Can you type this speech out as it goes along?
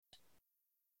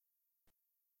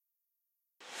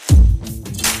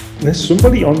There's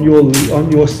somebody on your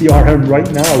CRM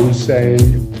right now who's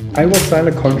saying, I will sign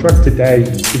a contract today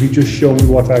if you just show me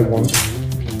what I want.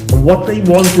 And what they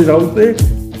want is out there.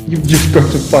 You've just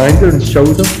got to find it and show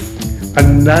them.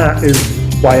 And that is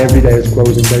why every day is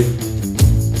closing day.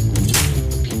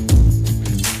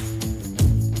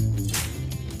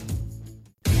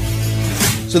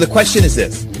 So the question is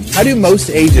this: how do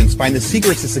most agents find the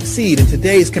secrets to succeed in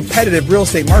today's competitive real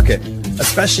estate market,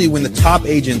 especially when the top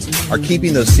agents are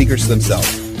keeping those secrets to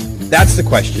themselves? That's the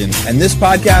question, and this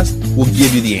podcast will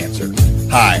give you the answer.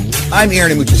 Hi, I'm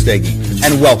Aaron Amuchastegui,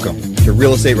 and welcome to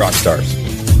Real Estate Rockstars.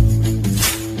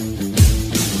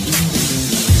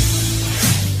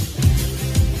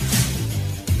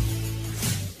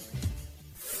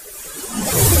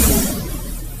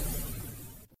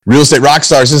 Real Estate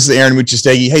Rockstars, this is Aaron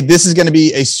Amuchastegui. Hey, this is going to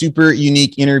be a super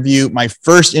unique interview. My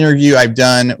first interview I've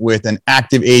done with an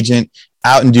active agent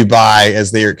out in Dubai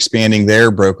as they are expanding their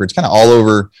brokerage kind of all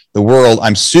over the world.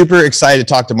 I'm super excited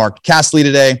to talk to Mark Castley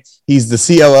today. He's the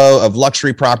COO of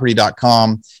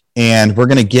luxuryproperty.com, and we're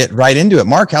going to get right into it.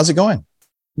 Mark, how's it going?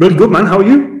 Really good, man. How are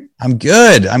you? I'm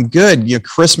good. You know,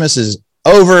 Christmas is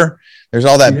over. There's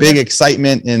all that big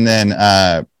excitement, and then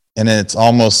it's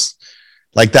almost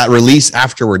like that release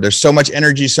afterward. There's so much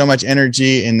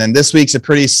energy. And then this week's a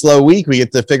pretty slow week. We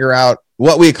get to figure out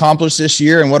what we accomplished this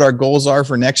year and what our goals are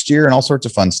for next year and all sorts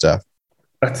of fun stuff.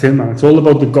 That's it, man. It's all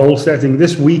about the goal setting.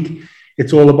 This week,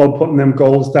 it's all about putting them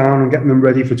goals down and getting them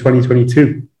ready for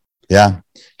 2022. Yeah.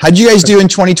 How'd you guys do in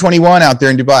 2021 out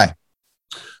there in Dubai?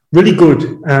 Really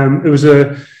good. It was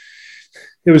a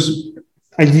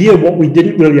year what we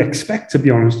didn't really expect, to be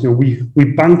honest. You know, we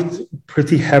banked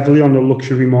pretty heavily on the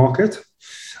luxury market,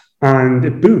 and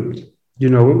it boomed. You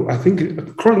know, I think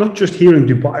not just here in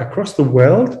Dubai, across the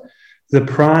world, the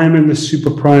prime and the super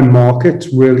prime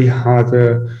markets really had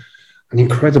an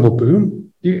incredible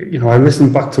boom. You know, I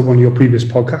listened back to one of your previous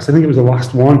podcasts. I think it was the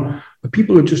last one, but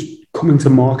people are just coming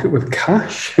to market with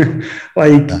cash,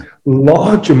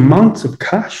 large amounts of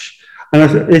cash. And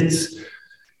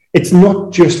it's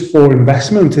not just for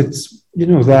investment. It's, you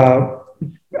know,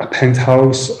 a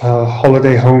penthouse, a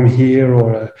holiday home here,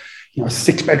 or a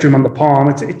 6-bedroom on the Palm.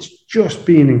 It's just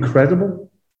been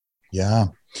incredible. Yeah.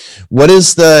 When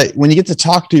you get to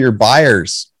talk to your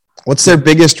buyers, what's their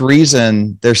biggest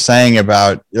reason they're saying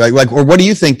about or what do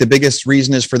you think the biggest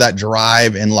reason is for that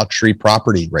drive in luxury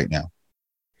property right now?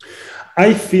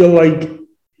 I feel like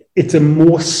it's a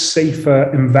more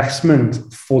safer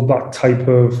investment for that type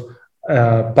of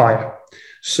buyer.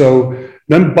 So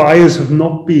then buyers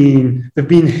they've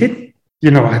been hit, I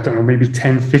don't know, maybe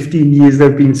 10, 15 years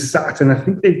they've been sat, and I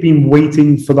think they've been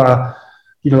waiting for that,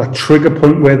 that trigger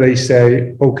point where they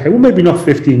say, okay, well, maybe not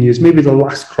 15 years, maybe the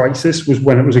last crisis was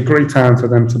when it was a great time for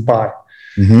them to buy.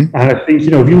 Mm-hmm. And I think,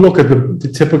 if you look at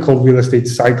the typical real estate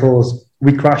cycles,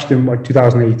 we crashed in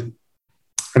 2008.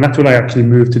 And that's when I actually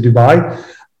moved to Dubai.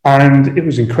 And it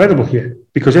was incredible here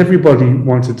because everybody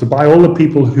wanted to buy. All the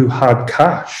people who had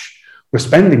cash were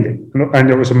spending it. And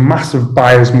there was a massive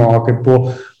buyer's market,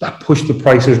 but that pushed the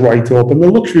prices right up. And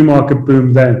the luxury market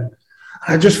boomed then.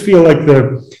 And I just feel like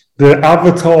the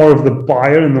avatar of the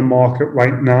buyer in the market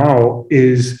right now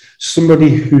is somebody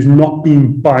who's not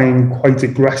been buying quite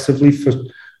aggressively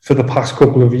for the past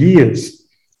couple of years.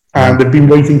 And they've been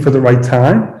waiting for the right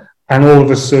time. And all of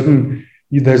a sudden,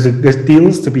 there's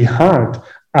deals to be had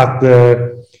at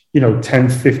the 10,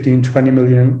 15, $20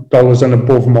 million and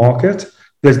above market.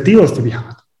 There's deals to be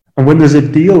had. And when there's a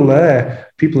deal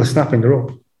there, people are snapping her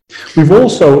up. We've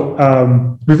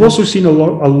also seen a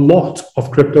lot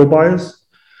of crypto buyers.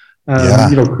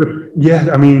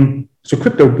 So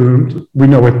crypto boomed. We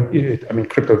know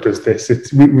crypto does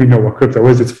this. We know what crypto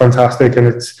is. It's fantastic, and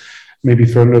it's maybe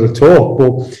for another talk.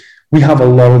 But we have a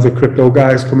lot of the crypto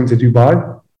guys coming to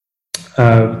Dubai.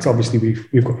 It's obviously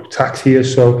we've got no tax here,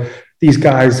 so these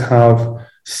guys have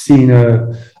seen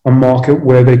a market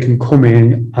where they can come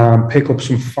in and pick up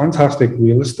some fantastic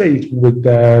real estate with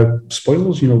their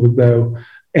spoils, with their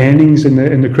earnings in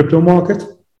the crypto market.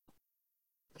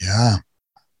 Yeah.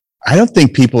 I don't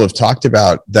think people have talked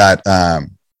about that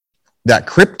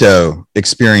crypto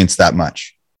experience that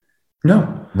much.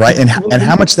 No. Right. And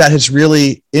how much that has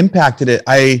really impacted it.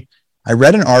 I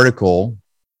read an article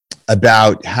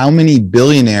about how many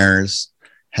billionaires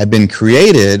have been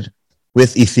created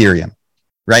with Ethereum,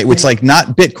 right? Which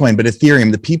not Bitcoin, but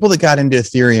Ethereum, the people that got into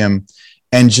Ethereum,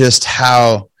 and just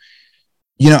how,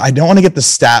 I don't want to get the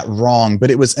stat wrong,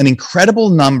 but it was an incredible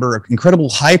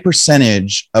high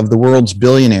percentage of the world's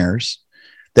billionaires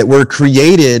that were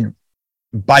created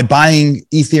by buying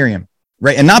Ethereum.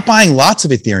 right? And not buying lots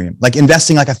of Ethereum, like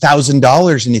investing like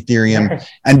 $1,000 in Ethereum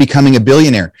and becoming a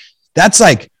billionaire. That's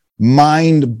like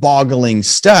mind-boggling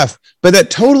stuff, but that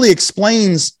totally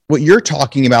explains what you're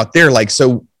talking about there. Like,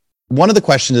 so one of the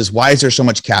questions is, why is there so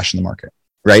much cash in the market,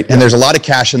 right? And there's a lot of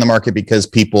cash in the market because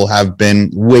people have been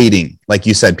waiting. Like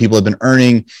you said, people have been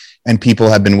earning and people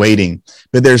have been waiting.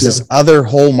 But there's this other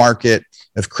whole market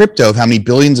of crypto, of how many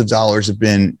billions of dollars have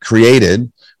been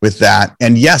created with that.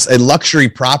 And yes, a luxury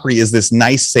property is this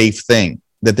nice, safe thing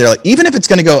that they're like, even if it's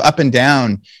going to go up and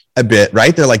down a bit,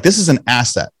 right? They're like, this is an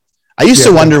asset. I used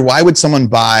to wonder, why would someone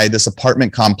buy this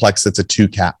apartment complex that's a 2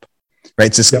 cap,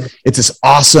 right? It's this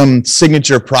awesome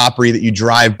signature property that you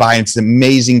drive by. And it's an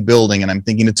amazing building. And I'm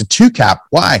thinking, it's a 2 cap.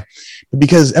 Why?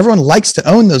 Because everyone likes to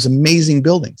own those amazing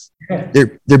buildings.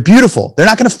 They're beautiful. They're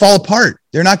not going to fall apart.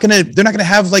 They're not going to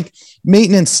have like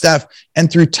maintenance stuff. And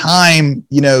through time,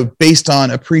 you know, based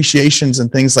on appreciations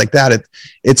and things like that,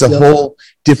 it's a whole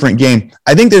different game.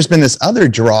 I think there's been this other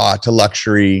draw to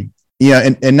luxury, you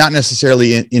know, and not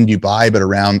necessarily in Dubai, but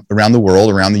around the world,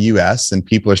 around the US, and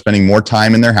people are spending more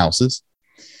time in their houses,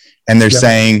 and they're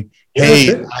saying,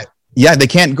 hey, they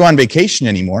can't go on vacation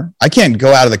anymore. I can't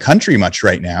go out of the country much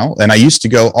right now. And I used to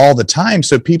go all the time.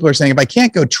 So people are saying, if I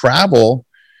can't go travel,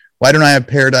 why don't I have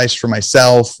paradise for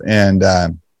myself? And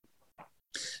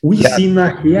we've seen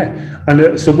that here.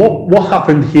 And so what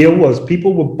happened here was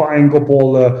people were buying up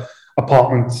all the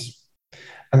apartments,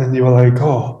 and then they were like,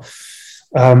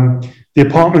 the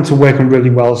apartments are working really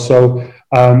well. So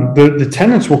the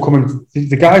tenants were coming,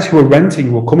 the guys who were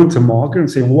renting were coming to market and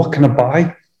saying, what can I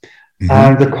buy?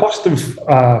 And the cost of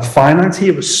finance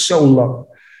here was so low.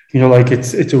 You know, like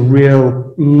it's a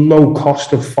real low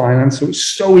cost of finance. So it's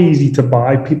so easy to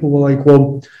buy. People were like,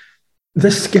 well,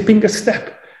 they're skipping a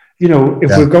step. You know,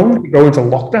 if we're going to go into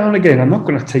lockdown again, I'm not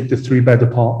going to take the 3-bed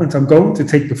apartment. I'm going to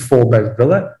take the 4-bed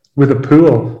villa with a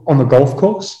pool on the golf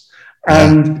course.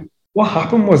 And what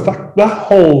happened was that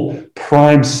whole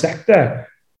prime sector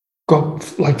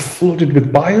got like flooded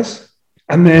with buyers.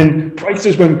 And then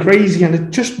prices went crazy, and it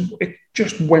just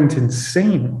went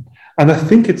insane. And I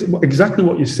think it's exactly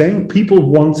what you're saying. People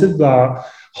wanted that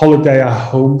holiday at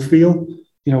home feel.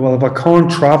 You know, well, if I can't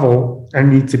travel, I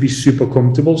need to be super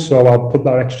comfortable, so I'll put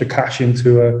that extra cash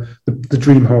into the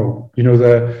dream home. You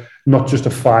know, not just a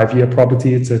 5-year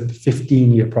property; it's a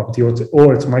 15-year property,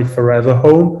 or it's my forever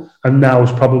home. And now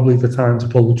is probably the time to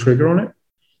pull the trigger on it.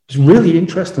 It's really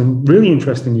interesting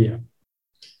year.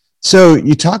 So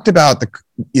you talked about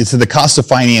the cost of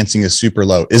financing is super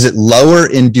low. Is it lower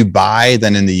in Dubai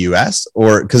than in the US,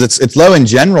 or because it's low in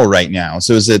general right now?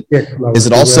 So is it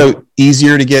also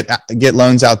easier to get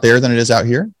loans out there than it is out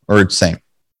here, or it's same?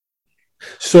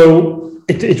 So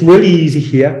it's really easy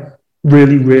here,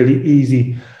 really, really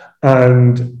easy.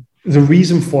 And the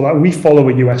reason for that, we follow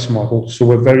a US model. So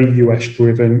we're very US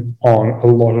driven on a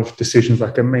lot of decisions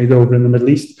that get made over in the Middle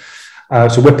East.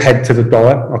 So we're pegged to the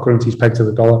dollar. Our currency is pegged to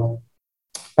the dollar.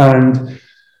 And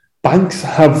banks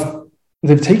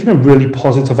they've taken a really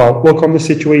positive outlook on the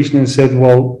situation and said,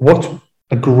 well, what's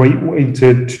a great way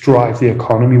to drive the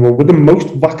economy? Well, we're the most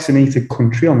vaccinated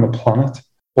country on the planet,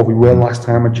 or we were last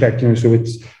time I checked. You know, so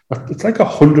it's like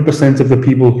 100% of the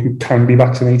people who can be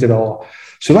vaccinated are.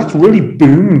 So that's really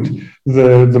boomed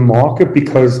the market,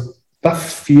 because that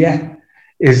fear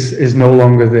is no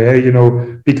longer there, you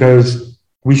know, because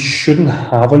we shouldn't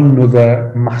have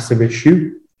another massive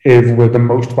issue if we're the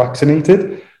most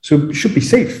vaccinated. So we should be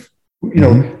safe. You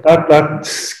know, that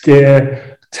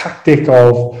scare tactic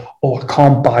of, I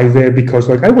can't buy there because,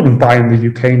 like, I wouldn't buy in the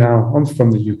UK now. I'm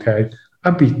from the UK.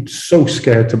 I'd be so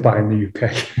scared to buy in the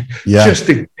UK, just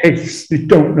in case they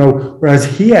don't know. Whereas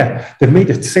here, they've made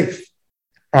it safe.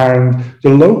 And the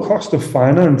low cost of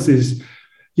finance is,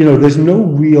 you know, there's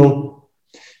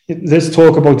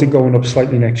talk about it going up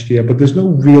slightly next year, but there's no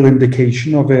real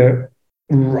indication of it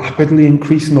rapidly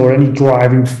increasing or any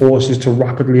driving forces to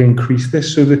rapidly increase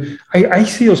this. So I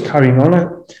see us carrying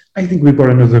on. I think we've got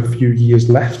another few years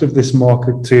left of this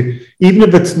market even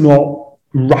if it's not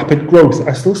rapid growth,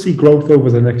 I still see growth over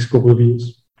the next couple of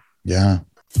years. Yeah.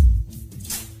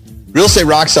 Real Estate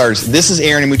Rockstars, this is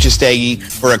Aaron Amuchastegui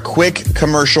for a quick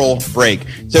commercial break.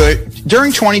 So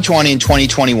during 2020 and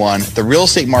 2021, the real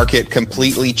estate market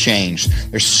completely changed.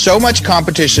 There's so much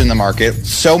competition in the market,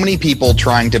 so many people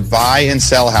trying to buy and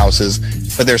sell houses,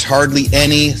 but there's hardly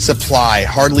any supply,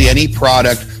 hardly any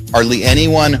product, hardly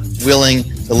anyone willing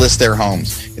to list their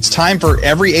homes. It's time for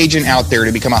every agent out there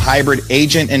to become a hybrid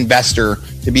agent investor,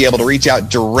 to be able to reach out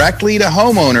directly to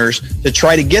homeowners to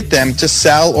try to get them to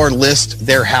sell or list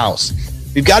their house.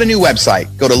 We've got a new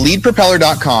website. Go to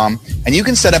leadpropeller.com and you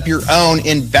can set up your own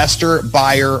investor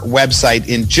buyer website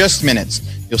in just minutes.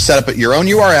 You'll set up your own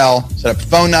URL, set up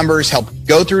phone numbers, help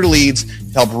go through to leads,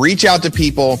 help reach out to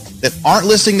people that aren't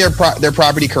listing their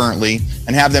property currently,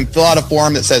 and have them fill out a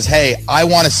form that says, hey, I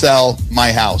want to sell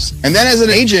my house. And then as an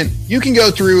agent, you can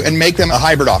go through and make them a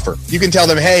hybrid offer. You can tell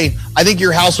them, hey, I think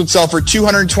your house would sell for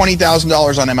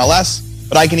 $220,000 on MLS,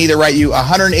 but I can either write you a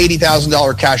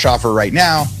 $180,000 cash offer right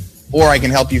now, or I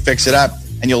can help you fix it up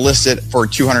and you'll list it for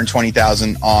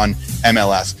 $220,000 on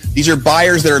MLS. These are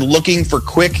buyers that are looking for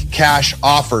quick cash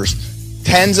offers.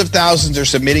 Tens of thousands are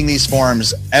submitting these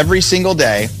forms every single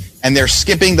day, and they're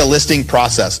skipping the listing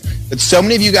process. But so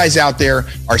many of you guys out there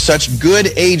are such good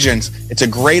agents, it's a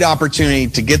great opportunity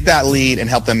to get that lead and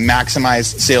help them maximize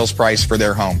sales price for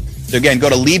their home. So again, go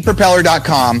to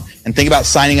leadpropeller.com and think about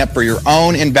signing up for your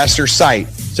own investor site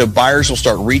so buyers will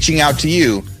start reaching out to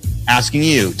you, asking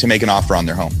you to make an offer on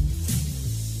their home.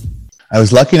 I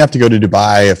was lucky enough to go to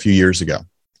Dubai a few years ago,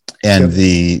 and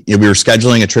we were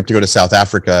scheduling a trip to go to South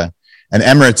Africa, and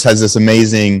Emirates has this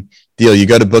amazing deal. You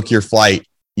go to book your flight,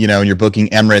 and you're booking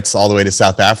Emirates all the way to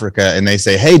South Africa, and they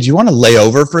say, hey, do you want to lay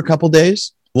over for a couple of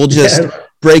days? We'll just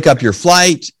break up your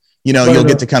flight. You'll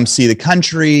get to come see the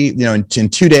country. In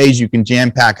 2 days you can jam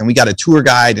pack. And we got a tour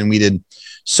guide, and we did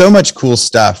so much cool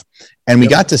stuff, and we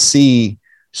got to see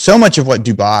so much of what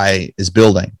Dubai is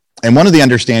building. And one of the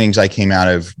understandings I came out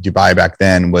of Dubai back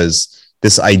then was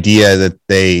this idea that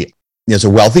it's a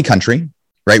wealthy country,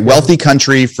 right? Wealthy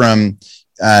country from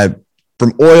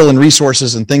oil and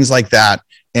resources and things like that.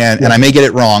 And I may get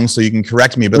it wrong, so you can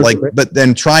correct me, but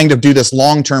then trying to do this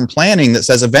long-term planning that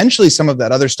says eventually some of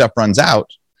that other stuff runs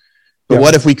out. But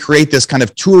what if we create this kind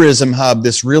of tourism hub,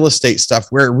 this real estate stuff,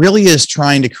 where it really is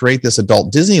trying to create this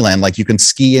adult Disneyland, like you can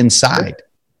ski inside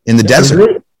in the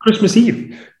desert. Christmas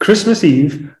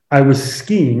Eve, I was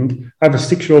skiing. I have a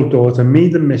 6-year-old daughter, me,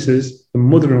 the missus, the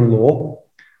mother-in-law,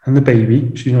 and the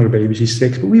baby. She's not a baby, she's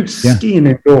 6, but we were skiing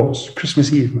indoors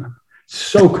Christmas Eve, man.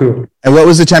 So cool. And what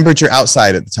was the temperature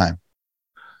outside at the time?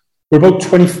 We're about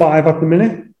 25 at the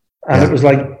minute, and it was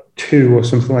like 2 or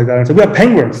something like that. And so we had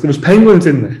penguins. There was penguins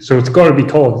in there, so it's got to be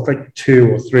cold. It's like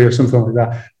 2 or 3 or something like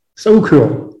that. So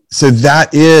cool. So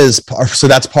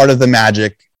that's part of the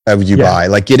magic of Dubai,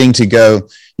 like getting to go.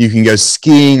 You can go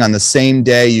skiing on the same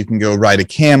day. You can go ride a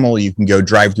camel. You can go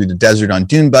drive through the desert on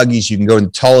dune buggies. You can go in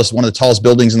one of the tallest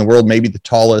buildings in the world, maybe the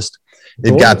tallest.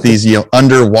 They've got these,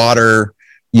 underwater,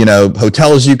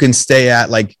 hotels you can stay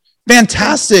at, like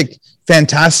fantastic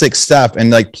stuff. And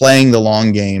like playing the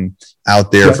long game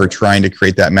out there for trying to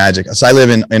create that magic. So I live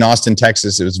in Austin,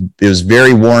 Texas. It was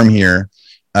very warm here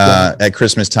at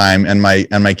Christmas time. And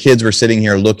my kids were sitting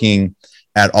here looking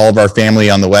at all of our family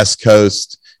on the West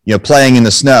Coast, playing in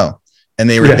the snow. And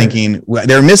they were thinking,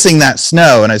 they're missing that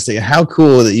snow. And I say, how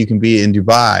cool that you can be in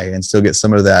Dubai and still get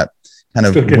some of that kind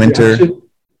of winter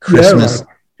Christmas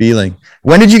feeling.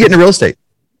 When did you get into real estate?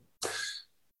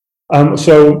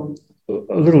 So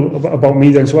a little about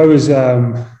me then. So I was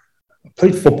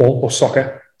played football or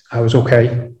soccer. I was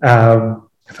okay. I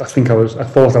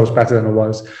thought I was better than I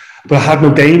was, but I had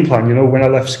no game plan. When I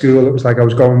left school, it was like I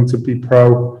was going to be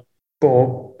pro,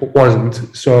 but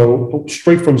wasn't. So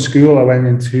straight from school, I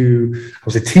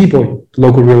was a T-boy,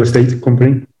 local real estate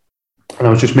company. And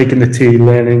I was just making the tea,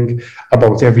 learning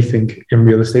about everything in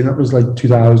real estate. That was like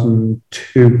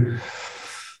 2002.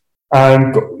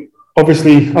 And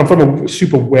obviously, I'm from a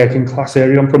super working class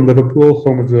area. I'm from Liverpool,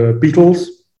 home of the Beatles.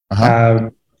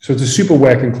 So it's a super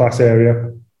working class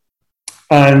area.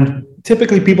 And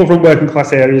typically people from working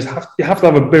class areas, you have to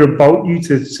have a bit about you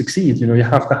to succeed. You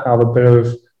have to have a bit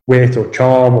of wit or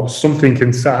charm or something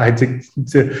inside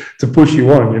to push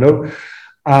you on,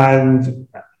 And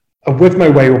I worked my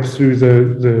way up through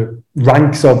the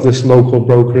ranks of this local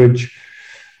brokerage,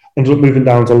 ended up moving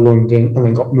down to London, and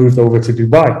then got moved over to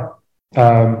Dubai.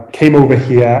 Came over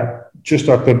here just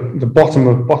at the bottom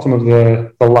of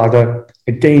the ladder.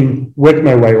 Again, worked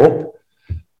my way up,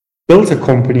 built a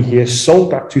company here,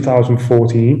 sold that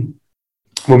 2014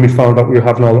 when we found out we were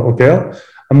having our little girl,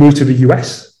 and moved to the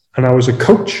US. And I was a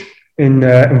coach in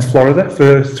Florida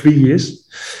for 3 years.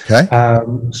 Okay.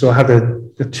 So I had a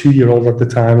 2-year-old at the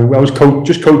time, and I was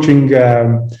coaching.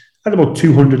 I had about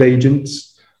 200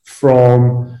 agents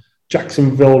from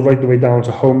Jacksonville right the way down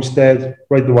to Homestead,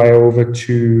 right the way over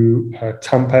to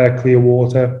Tampa,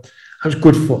 Clearwater. It was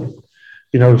good fun,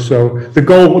 So the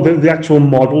goal, the actual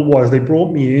model was they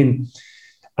brought me in,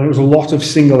 and it was a lot of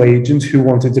single agents who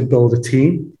wanted to build a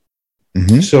team.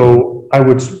 Mm-hmm. So I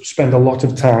would spend a lot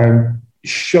of time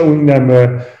showing them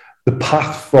the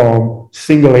path from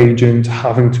single agent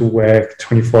having to work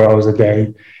 24 hours a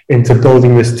day into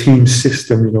building this team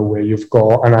system, where you've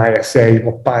got an ISA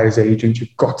or buyer's agent,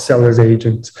 you've got seller's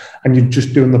agent, and you're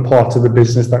just doing the parts of the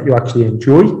business that you actually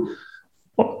enjoy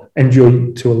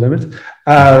to a limit.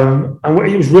 And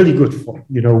it was really good fun.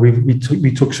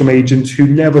 We took some agents who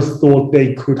never thought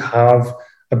they could have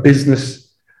a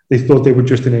business. They thought they were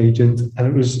just an agent, and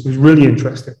it was really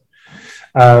interesting.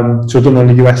 So I've done that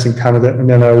in the US and Canada, and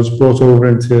then I was brought over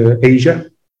into Asia.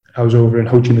 I was over in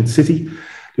Ho Chi Minh City.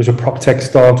 There was a prop tech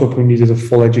startup who needed a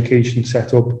full education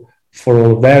setup for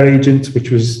all of their agents,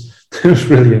 which was it was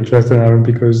really interesting, Aaron,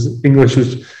 because English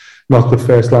was not the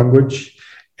first language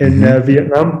in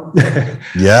Vietnam.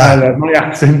 Yeah. And my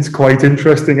accent's quite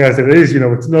interesting as it is.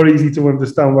 It's not easy to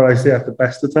understand what I say at the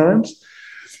best of times.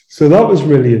 So that was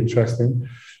really interesting.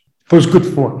 But it was good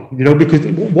fun, because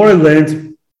what I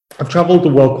learned, I've traveled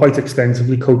the world quite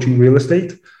extensively coaching real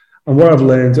estate. And what I've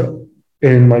learned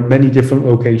in my many different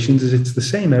locations is it's the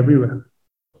same everywhere.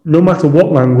 No matter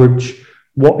what language,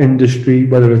 what industry,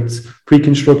 whether it's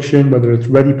pre-construction, whether it's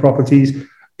ready properties,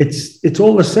 it's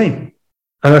all the same.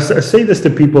 And I say this to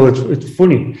people, it's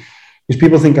funny, because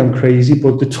people think I'm crazy,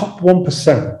 but the top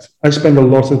 1%, I spend a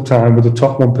lot of time with the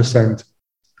top 1%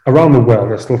 around the world.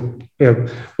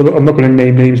 Well, I'm not going to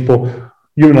name names, but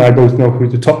you and I both know who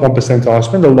the top 1% are. I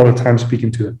spend a lot of time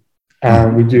speaking to them.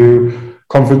 And we do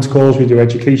conference calls, we do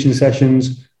education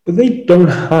sessions, but they don't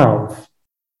have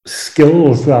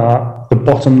skills that the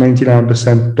bottom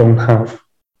 99% don't have.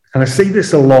 And I say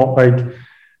this a lot,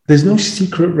 there's no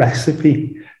secret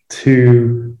recipe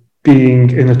to being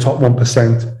in the top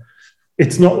 1%.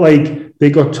 It's not like they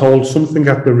got told something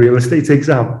at the real estate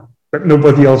exam that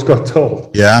nobody else got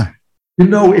told. Yeah.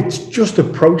 It's just a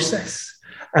process,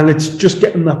 and it's just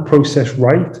getting that process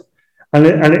right.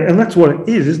 And that's what it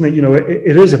is, isn't it?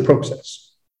 It is a process.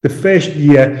 The first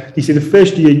year, the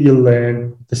first year you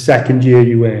learn, the second year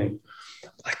you earn.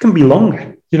 That can be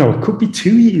longer. It could be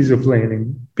 2 years of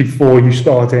learning before you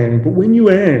start earning. But when you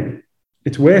earn,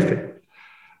 it's worth it.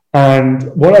 And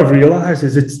what I've realized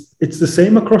is it's the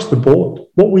same across the board.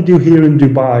 What we do here in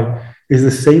Dubai is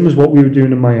the same as what we were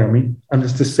doing in Miami, and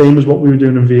it's the same as what we were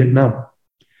doing in Vietnam.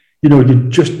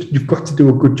 You've got to do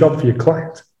a good job for your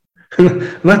client. And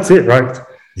that's it, right?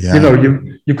 Yeah.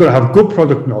 You've got to have good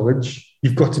product knowledge.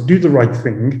 You've got to do the right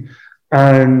thing.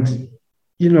 And,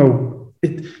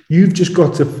 you've just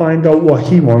got to find out what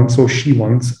he wants or she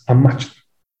wants and match them.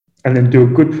 And then do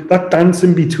that dance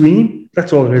in between,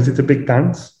 that's all it is. It's a big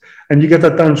dance. And you get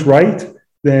that dance right,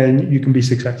 then you can be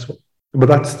successful. But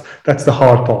that's the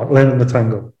hard part, learning the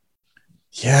tango.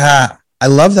 Yeah. I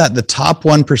love that the top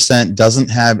 1% doesn't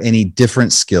have any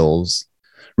different skills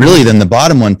really than the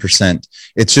bottom 1%.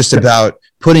 It's just about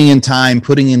putting in time,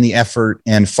 putting in the effort,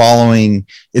 and following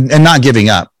and not giving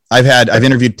up. I've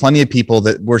interviewed plenty of people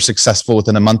that were successful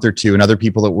within a month or two, and other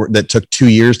people that took 2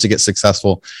 years to get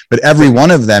successful. But every one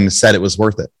of them said it was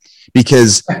worth it,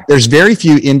 because there's very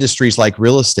few industries like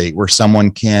real estate where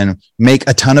someone can make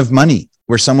a ton of money,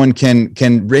 where someone can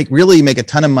really make a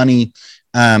ton of money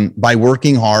by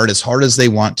working hard as they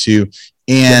want to,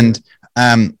 and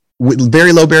with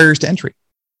very low barriers to entry.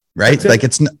 Right? Like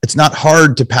it's not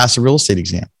hard to pass a real estate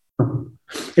exam.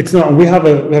 It's not. We have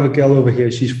a girl over here.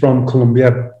 She's from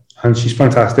Colombia, and she's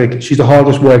fantastic. She's the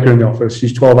hardest worker in the office.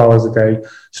 She's 12 hours a day.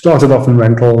 Started off in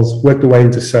rentals, worked her way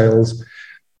into sales.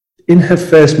 In her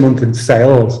first month in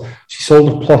sales, she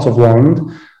sold a plot of land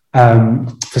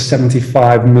for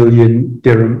 75 million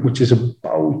dirham, which is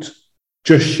about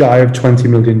just shy of $20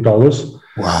 million.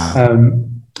 Wow.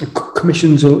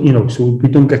 Commissions are, so we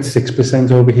don't get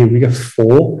 6% over here, we get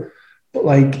 4%. But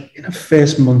in a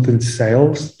first month in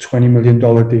sales, $20 million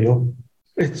deal.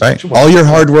 It's right. All your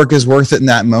hard work is worth it in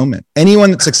that moment.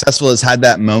 Anyone that's successful has had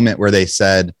that moment where they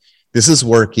said, this is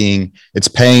working, it's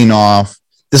paying off.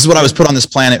 This is what I was put on this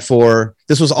planet for.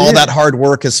 This was all that hard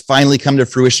work has finally come to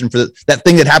fruition. For that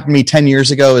thing that happened to me 10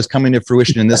 years ago is coming to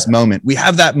fruition in this moment. We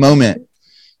have that moment.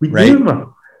 We right? do, man.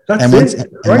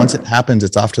 Once it happens,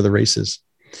 it's off to the races.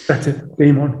 That's it.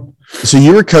 Game on. So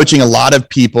you were coaching a lot of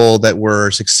people that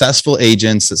were successful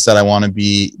agents that said, I want to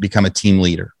become a team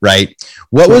leader, right?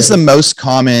 What was the most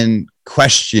common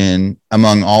question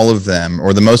among all of them,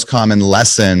 or the most common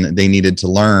lesson they needed to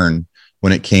learn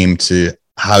when it came to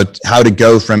how to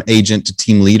go from agent to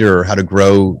team leader, or how to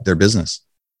grow their business?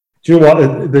 Do you know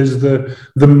what? There's the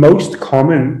most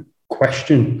common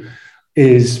question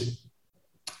is,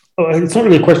 it's not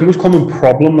really a question. The most common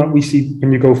problem that we see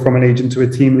when you go from an agent to a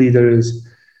team leader is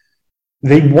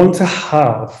they want to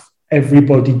have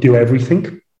everybody do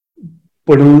everything.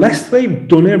 But unless they've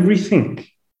done everything,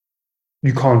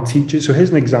 you can't teach it. So here's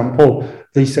an example.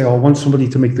 They say, I want somebody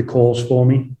to make the calls for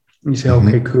me. And you say,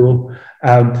 okay, cool.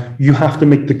 You have to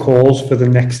make the calls for the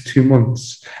next 2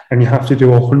 months, and you have to do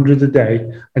 100 a day,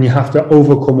 and you have to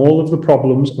overcome all of the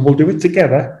problems, and we'll do it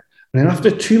together. And then after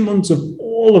 2 months of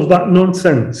all of that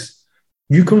nonsense,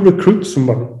 you can recruit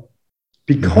somebody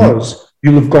because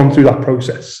you'll have gone through that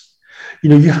process.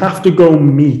 You have to go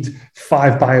meet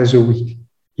 5 buyers a week.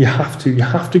 You have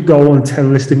to go on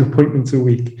 10 listing appointments a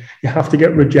week. You have to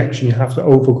get rejection. You have to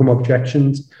overcome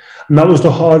objections. And that was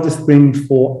the hardest thing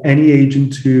for any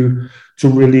agent to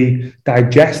really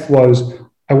digest was,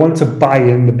 I want to buy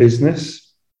in the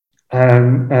business.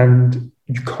 And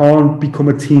you can't become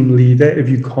a team leader if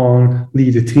you can't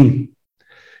lead a team.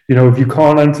 If you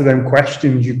can't answer them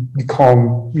questions, you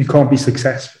can't be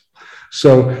successful.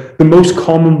 So the most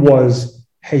common was,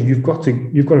 hey, you've got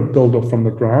to build up from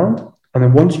the ground. And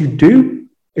then once you do,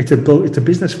 it's a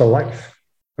business for life.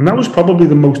 And that was probably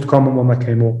the most common one that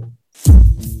came up.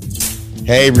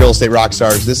 Hey, Real Estate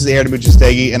Rockstars. This is Aaron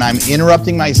Abuchastegui, and I'm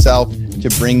interrupting myself to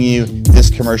bring you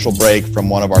this commercial break from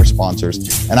one of our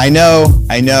sponsors. And I know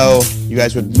you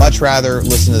guys would much rather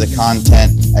listen to the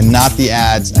content and not the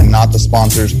ads and not the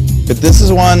sponsors, but this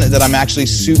is one that I'm actually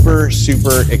super,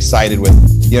 super excited with.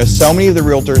 So many of the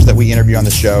realtors that we interview on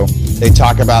the show, they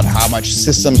talk about how much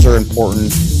systems are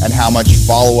important and how much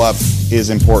follow-up is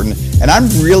important. And I'm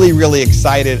really, really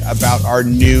excited about our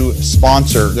new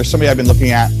sponsor. There's somebody I've been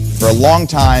looking at for a long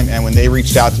time, and when they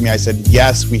reached out to me, I said,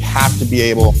 yes, we have to be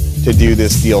able to do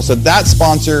this deal. So that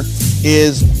sponsor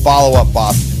is Follow Up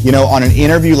Boss. On an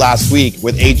interview last week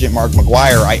with agent Mark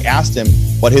McGuire, I asked him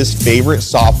what his favorite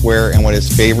software and what his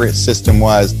favorite system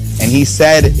was, and he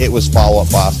said it was Follow Up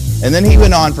Boss. And then he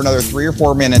went on for another 3 or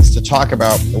 4 minutes to talk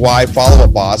about why Follow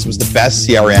Up Boss was the best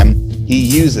CRM he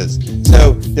uses.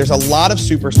 So there's a lot of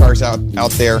superstars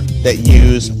out there that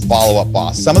use Follow Up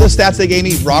Boss. Some of the stats they gave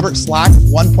me: Robert Slack,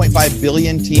 1.5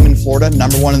 billion team in Florida,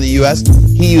 #1 in the US.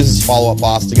 He uses Follow Up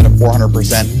Boss to get a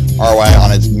 400% ROI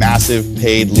on its massive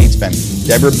paid lead spend.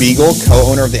 Deborah Beagle,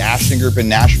 co-owner of the Ashton Group in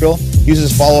Nashville,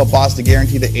 uses Follow Up Boss to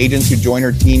guarantee that agents who join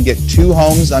her team get 2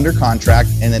 homes under contract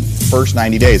in the first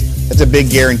 90 days. That's a big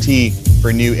guarantee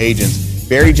for new agents.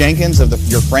 Barry Jenkins of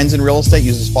Your Friends in Real Estate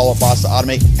uses Follow Up Boss to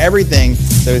automate everything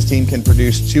so his team can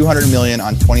produce $200 million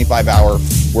on 25-hour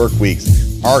work weeks.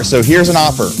 All right, so here's an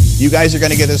offer. You guys are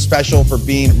going to get this special for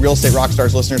being Real Estate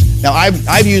Rockstars listeners. Now,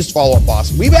 I've used Follow Up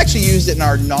Boss. We've actually used it in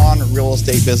our non-real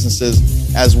estate businesses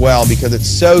as well because it's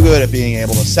so good at being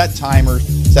able to set timers,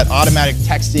 set automatic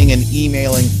texting and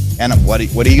emailing, and what do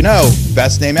you know?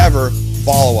 Best name ever,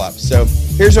 Follow Up. So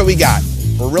here's what we got.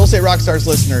 For Real Estate Rockstars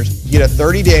listeners, you get a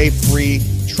 30-day free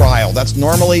trial. That's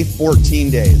normally 14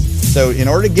 days. So in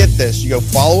order to get this, you go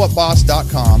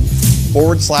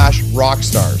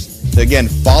followupboss.com/rockstars. So again,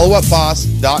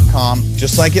 followupboss.com,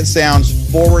 just like it sounds,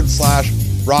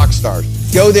 /rockstars.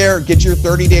 Go there, get your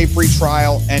 30-day free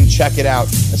trial, and check it out.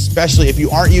 Especially if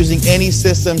you aren't using any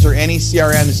systems or any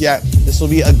CRMs yet, this will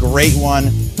be a great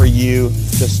one for you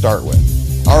to start with.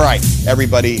 All right,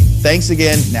 everybody, thanks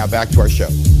again. Now back to our show.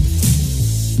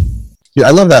 Yeah,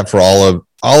 I love that for all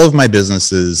of my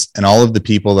businesses and all of the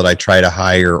people that I try to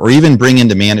hire or even bring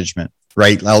into management,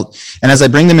 right? And as I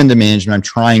bring them into management, I'm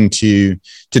trying to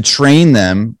train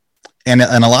them. And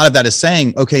a lot of that is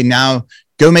saying, okay, now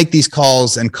go make these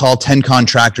calls and call 10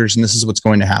 contractors, and this is what's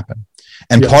going to happen.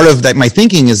 And part of that, my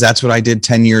thinking is that's what I did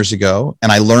 10 years ago. And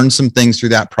I learned some things through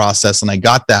that process, and I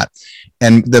got that.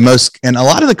 And a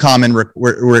lot of the common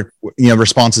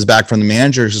responses back from the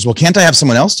managers is, well, can't I have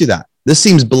someone else do that? This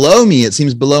seems below me. It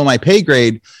seems below my pay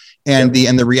grade. And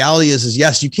the reality is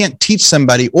yes, you can't teach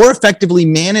somebody or effectively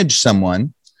manage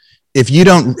someone if you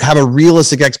don't have a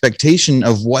realistic expectation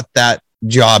of what that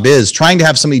job is. Trying to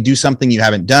have somebody do something you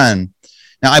haven't done.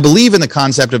 Now, I believe in the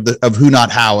concept of who,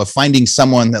 not how, of finding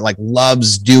someone that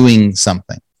loves doing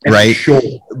something, right? Sure.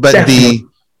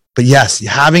 But yes,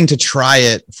 having to try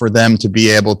it for them to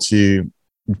be able to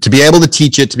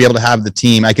teach it, to be able to have the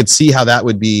team. I could see how that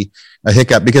would be a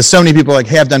hiccup because so many people are like,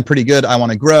 hey, I've done pretty good. I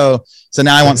want to grow. So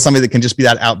now I want somebody that can just be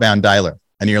that outbound dialer.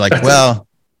 And you're like, well,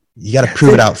 you got to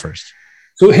prove it out first.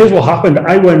 So here's what happened.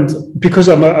 I went, because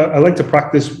I like to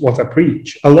practice what I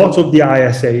preach. A lot of the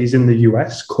ISAs in the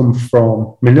US come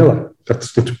from Manila.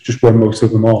 That's just where most of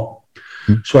them are.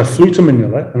 So I flew to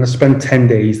Manila and I spent 10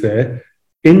 days there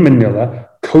in Manila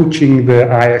coaching the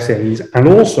ISAs and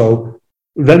also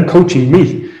them coaching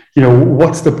me.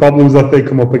 What's the problems that they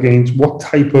come up against? What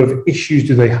type of issues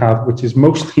do they have? Which is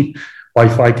mostly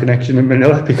Wi-Fi connection in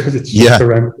Manila because it's just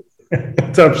horrendous.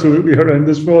 It's absolutely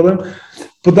horrendous for them.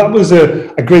 But that was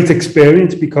a great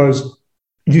experience because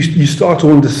you start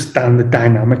to understand the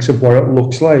dynamics of what it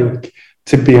looks like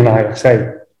to be an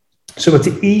ISA. So it's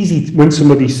easy when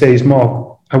somebody says,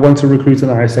 Mark, I want to recruit, and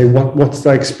I say, what's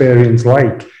that experience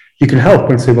like? You can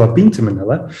help and say, well, I've been to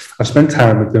Manila, I've spent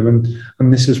time with them,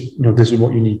 and this is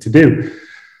what you need to do.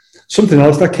 Something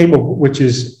else that came up, which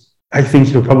is, I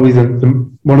think, probably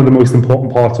one of the most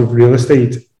important parts of real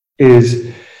estate,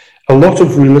 is a lot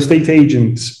of real estate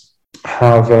agents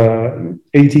have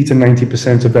 80 to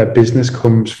 90% of their business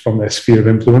comes from their sphere of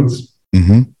influence,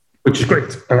 which is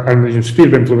great. And the sphere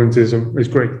of influence is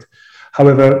great.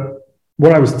 However,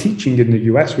 what I was teaching in the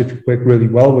US, which worked really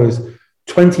well, was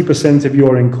 20% of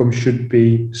your income should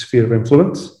be sphere of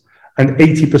influence, and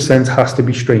 80% has to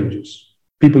be strangers,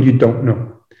 people you don't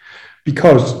know.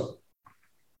 Because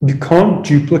you can't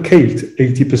duplicate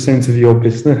 80% of your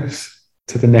business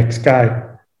to the next guy,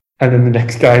 and then the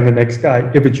next guy, and the next guy,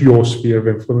 if it's your sphere of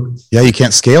influence. Yeah, you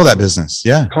can't scale that business.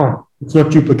 Yeah. You can't. It's not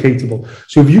duplicatable.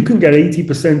 So if you can get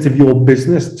 80% of your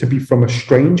business to be from a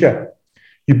stranger,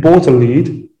 you bought a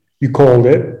lead, you called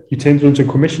it, you turned it into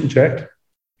a commission check,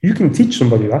 you can teach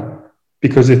somebody that,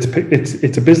 because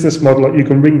it's a business model that you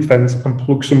can ring fence and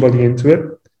plug somebody into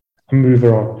it and move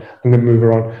her on, and then move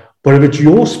her on. But if it's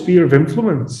your sphere of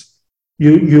influence,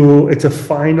 it's a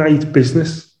finite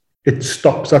business. It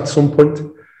stops at some point.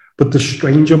 But the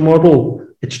stranger model,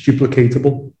 it's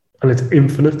duplicatable and it's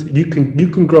infinite. You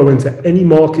can grow into any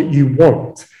market you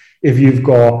want if you've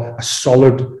got a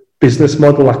solid business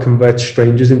model that converts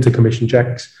strangers into commission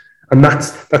checks. And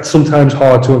that's sometimes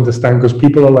hard to understand, because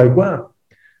people are like, well,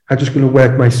 I'm just going to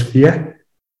work my sphere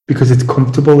because it's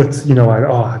comfortable. It's,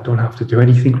 I don't have to do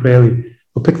anything really.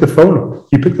 Well, pick the phone up.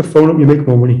 You pick the phone up, you make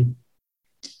more money.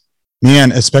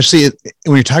 Man, especially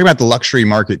when you're talking about the luxury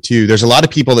market too, there's a lot of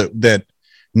people that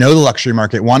know the luxury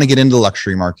market, want to get into the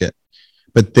luxury market,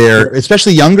 but they're,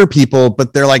 especially younger people,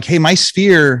 but they're like, hey, my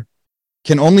sphere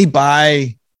can only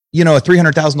buy, a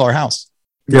 $300,000 house.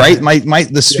 Yeah. Right.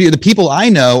 The sphere, the people I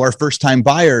know are first-time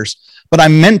buyers, but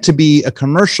I'm meant to be a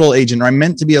commercial agent, or I'm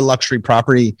meant to be a luxury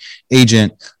property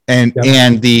agent. And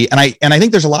I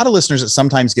think there's a lot of listeners that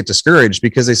sometimes get discouraged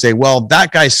because they say, well,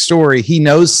 that guy's story, he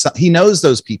knows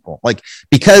those people, like,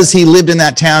 because he lived in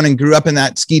that town and grew up in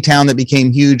that ski town that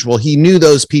became huge. Well, he knew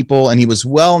those people and he was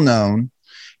well known.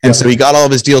 And so he got all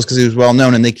of his deals because he was well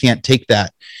known, and they can't take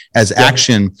that as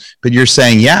action. But you're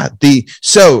saying,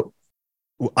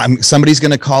 somebody's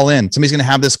going to call in. Somebody's going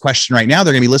to have this question right now.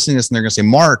 They're going to be listening to this and they're going to say,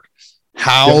 Mark,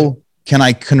 how can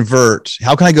I convert?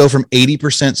 How can I go from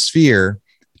 80% sphere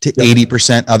to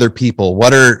 80% other people?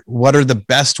 What are the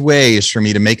best ways for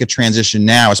me to make a transition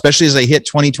now, especially as they hit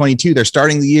 2022, they're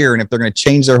starting the year. And if they're going to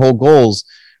change their whole goals,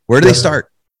 where do they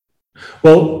start?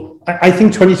 Well, I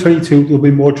think 2022 will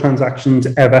be more transactions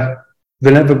than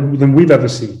we've ever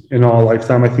seen in our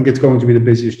lifetime. I think it's going to be the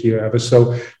busiest year ever.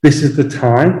 So this is the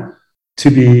time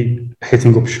to be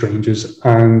hitting up strangers.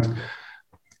 And,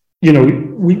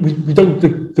 we don't,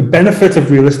 the benefit of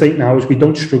real estate now is we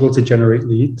don't struggle to generate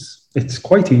leads. It's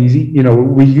quite easy.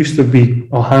 We used to be,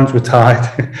 our hands were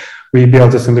tied. We'd be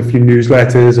able to send a few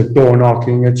newsletters or door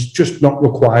knocking. It's just not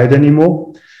required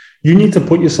anymore. You need to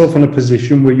put yourself in a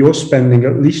position where you're spending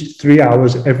at least 3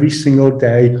 hours every single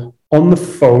day on the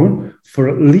phone for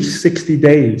at least 60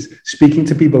 days, speaking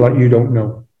to people that you don't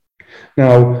know.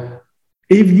 Now,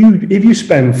 if you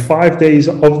spend 5 days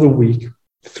of the week,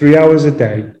 3 hours a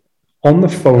day on the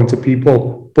phone to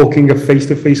people, booking a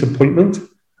face-to-face appointment,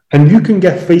 and you can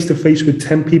get face-to-face with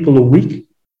 10 people a week,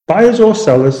 buyers or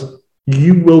sellers,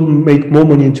 you will make more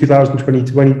money in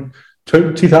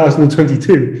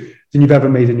 2022 than you've ever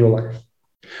made in your life.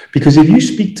 Because if you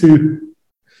speak to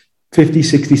 50,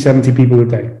 60, 70 people a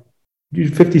day,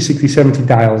 50, 60, 70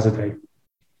 dials a day,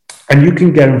 and you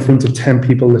can get in front of 10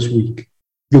 people this week,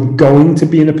 you're going to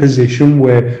be in a position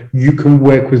where you can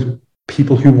work with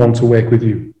people who want to work with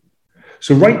you.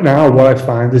 So right now, what I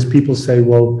find is people say,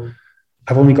 well,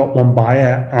 I've only got one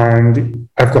buyer and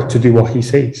I've got to do what he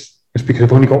says. It's because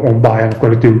I've only got one buyer and I've got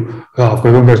to go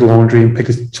and get laundry and pick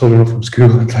his children up from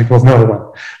school. It's like, well,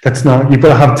 no, that's not, you've got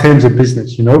to have terms of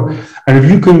business, And if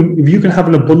you can have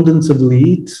an abundance of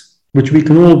leads, which we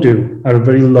can all do at a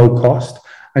very low cost,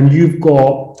 and you've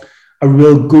got a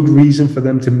real good reason for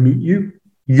them to meet you,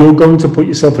 you're going to put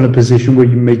yourself in a position where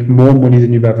you make more money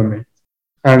than you've ever made.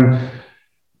 And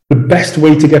the best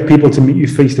way to get people to meet you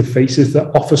face to face is to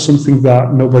offer something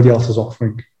that nobody else is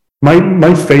offering.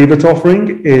 My favorite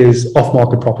offering is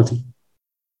off-market property.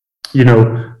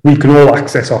 We can all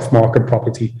access off-market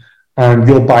property, and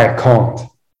your buyer can't.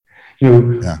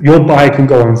 Your buyer can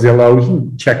go on Zillow, he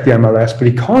can check the MLS, but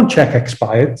he can't check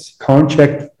expired, can't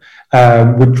check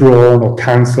withdrawn or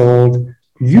cancelled.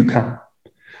 You can.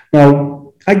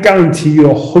 Now, I guarantee you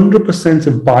 100%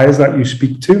 of buyers that you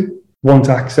speak to want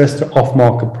access to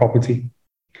off-market property.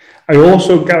 I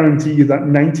also guarantee you that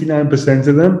 99%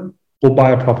 of them will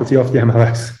buy a property off the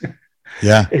MLS.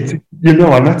 Yeah. And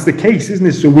that's the case, isn't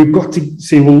it? So we've got to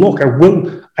say, well, look,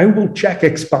 I will check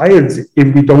expired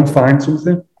if we don't find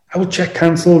something. I will check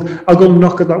cancelled. I'll go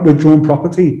knock at that withdrawn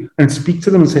property and speak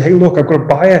to them and say, hey, look, I've got a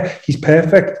buyer. He's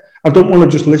perfect. I don't want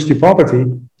to just list your property.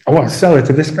 I want to sell it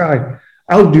to this guy.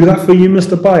 I'll do that for you,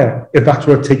 Mr. Buyer, if that's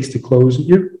what it takes to close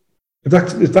you. If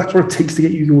that's what it takes to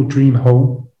get you your dream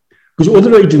home. Because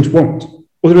other agents won't.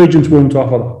 Other agents won't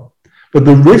offer that. But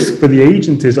the risk for the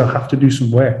agent is I'll have to do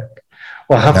some work.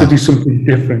 Or I have to do something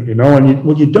different,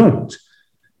 And you don't.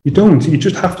 You don't. You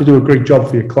just have to do a great job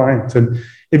for your client. And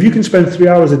if you can spend 3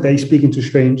 hours a day speaking to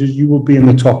strangers, you will be in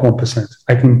the top 1%.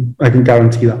 I can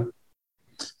guarantee that.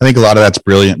 I think a lot of that's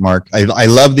brilliant, Mark. I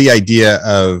love the idea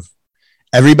of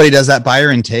everybody does that buyer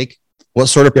intake. What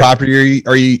sort of property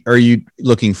are you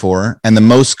looking for? And the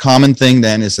most common thing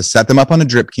then is to set them up on a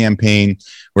drip campaign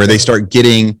where they start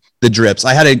getting the drips.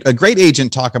 I had a great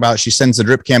agent talk about she sends the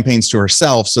drip campaigns to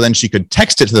herself so then she could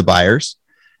text it to the buyers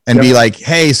and be like,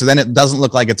 hey, so then it doesn't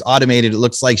look like it's automated. It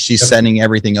looks like she's sending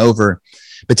everything over.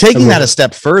 But taking that a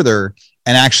step further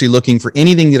and actually looking for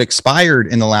anything that expired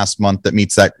in the last month that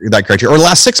meets that criteria, or the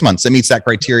last 6 months that meets that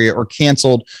criteria, or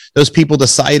canceled. Those people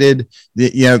decided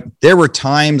that, there were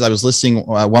times I was listing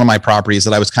one of my properties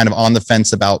that I was kind of on the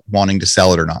fence about wanting to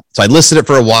sell it or not. So I listed it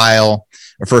for a while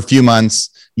or for a few months,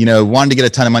 wanted to get a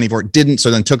ton of money for it, didn't. So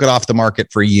then took it off the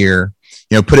market for a year,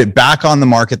 put it back on the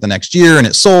market the next year and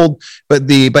it sold.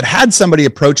 But had somebody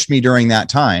approached me during that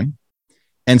time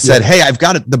and said, hey, I've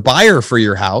got the buyer for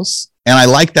your house and I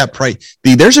like that price,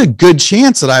 there's a good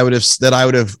chance that I would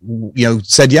have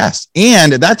said yes.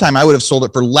 And at that time I would have sold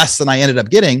it for less than I ended up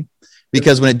getting,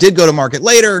 because when it did go to market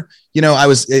later, I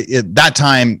was at that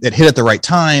time it hit at the right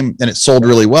time and it sold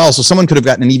really well. So someone could have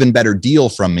gotten an even better deal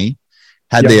from me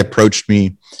had they approached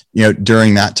me,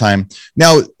 during that time.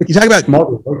 Now you talk about,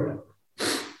 go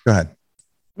ahead.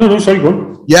 No, sorry, go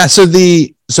on. Yeah.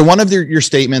 So one of your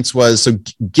statements was, so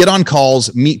get on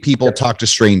calls, meet people, talk to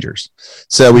strangers.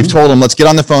 So we've told them, let's get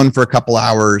on the phone for a couple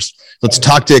hours. Let's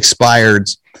talk to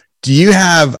expireds.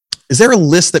 Is there a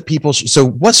list that people,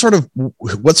 what sort of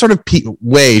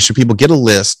way should people get a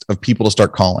list of people to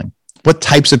start calling? What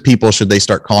types of people should they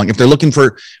start calling? If they're looking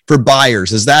for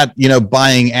buyers, is that,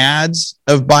 buying ads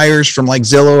of buyers from like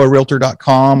Zillow or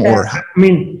Realtor.com or?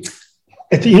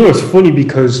 It's funny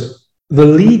because the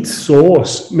lead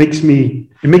source makes me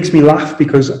laugh,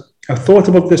 because I thought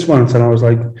about this once and I was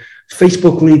like,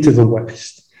 Facebook lead to the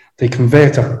West, they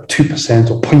convert at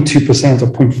 2% or 0.2% or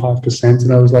 0.5%.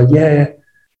 And I was like, yeah,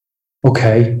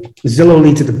 okay. Zillow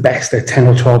lead to the best at 10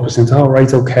 or 12%. All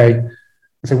right, okay.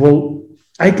 I said, well,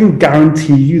 I can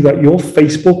guarantee you that your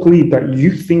Facebook lead that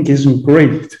you think isn't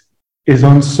great is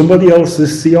on somebody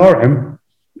else's CRM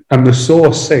and the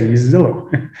source says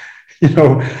Zillow.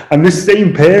 And this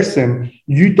same person,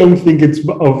 you don't think it's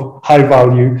of high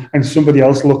value, and somebody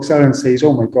else looks at it and says,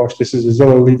 oh my gosh, this is a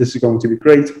Zillow lead, this is going to be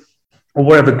great, or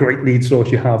whatever great lead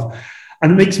source you have.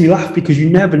 And it makes me laugh because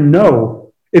you never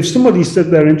know. If somebody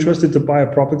said they're interested to buy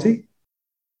a property,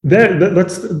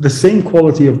 that's the same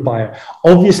quality of buyer.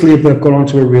 Obviously, if they've gone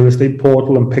onto a real estate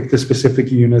portal and picked a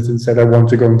specific unit and said, I want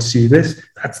to go and see this,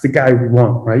 that's the guy we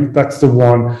want, right? That's the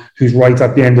one who's right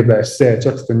at the end of their search.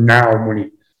 That's the now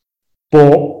money.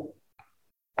 But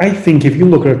I think if you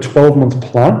look at a 12-month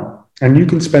plan and you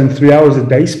can spend 3 hours a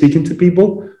day speaking to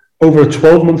people over a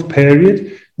 12-month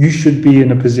period, you should be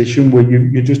in a position where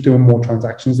you're just doing more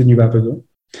transactions than you've ever done.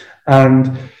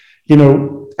 And,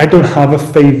 I don't have a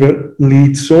favorite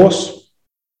lead source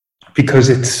because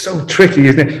it's so tricky,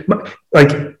 isn't it?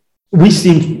 Like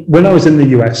when I was in the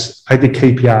US, I did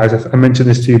KPIs. I mentioned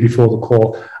this to you before the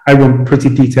call. I run pretty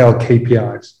detailed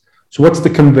KPIs. So what's the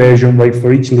conversion rate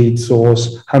for each lead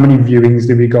source? How many viewings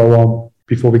do we go on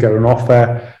before we get an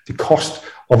offer? The cost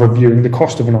of a viewing, the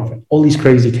cost of an offer, all these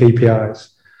crazy KPIs.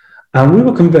 And we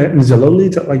were converting Zillow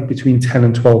leads at like between 10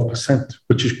 and 12%,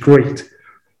 which is great,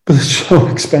 but it's so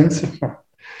expensive.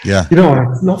 Yeah.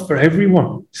 It's not for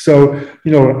everyone. So,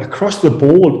 across the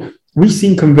board, we've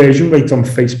seen conversion rates on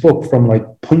Facebook from like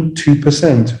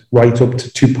 0.2% right up to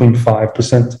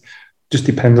 2.5%. Just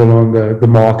depending on the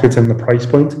market and the price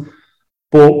point.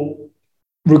 But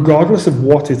regardless of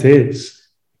what it is,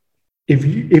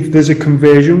 if there's a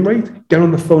conversion rate, get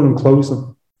on the phone and close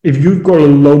them. If you've got a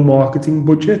low marketing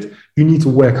budget, you need to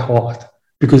work hard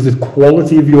because the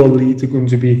quality of your leads are going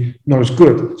to be not as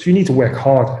good. So you need to work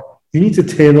harder. You need to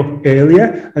turn up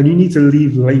earlier and you need to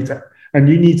leave later. And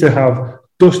you need to have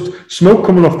smoke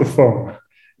coming off the phone.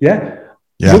 Yeah?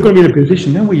 You're going to be in a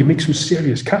position now where you make some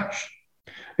serious cash.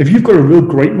 If you've got a real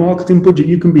great marketing budget,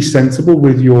 you can be sensible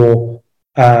with your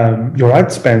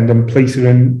ad spend and place it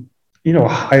in,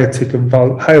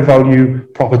 higher value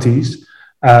properties,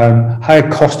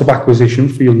 higher cost of acquisition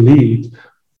for your lead,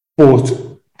 but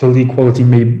the lead quality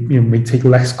may take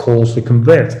less calls to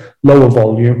convert, lower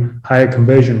volume, higher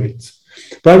conversion rates.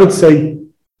 But I would say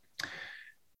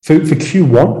for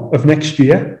Q1 of next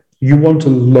year, you want to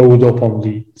load up on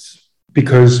leads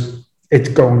because it's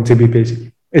going to be busy.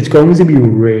 It's going to be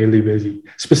really busy.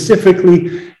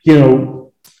 Specifically,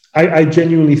 I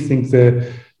genuinely think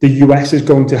the US is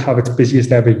going to have its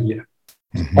busiest ever year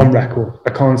on record. I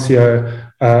can't see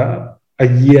a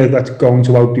year that's going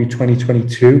to outdo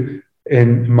 2022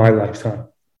 in my lifetime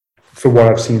for what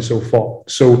I've seen so far.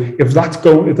 So if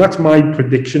that's my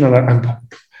prediction, and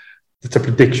it's a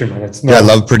prediction, and it's not. Yeah, I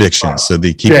love predictions. So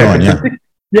they keep going. Yeah.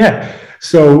 Yeah.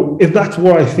 So if that's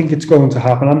what I think it's going to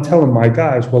happen, I'm telling my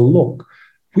guys, well, look,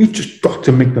 we've just got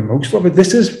to make the most of it.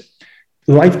 This is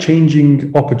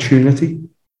life-changing opportunity.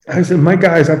 I said, my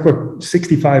guys, I've got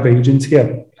 65 agents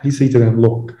here. I say to them,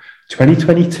 look,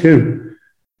 2022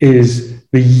 is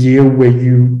the year where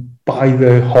you buy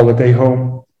the holiday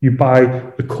home, you buy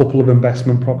a couple of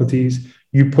investment properties,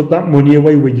 you put that money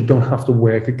away where you don't have to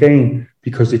work again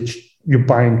because you're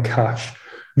buying cash.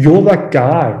 You're that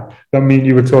guy that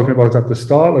you were talking about at the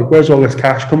start. Like, where's all this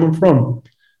cash coming from?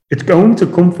 It's going to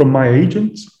come from my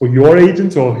agents or your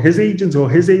agents or his agents or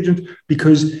his agent,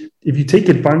 because if you take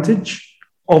advantage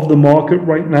of the market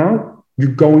right now,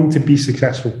 you're going to be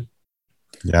successful.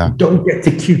 Yeah. You don't get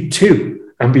to Q2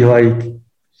 and be like,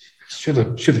 should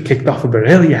have kicked off a bit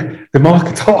earlier. The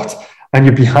market's hot and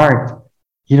you're behind.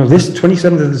 This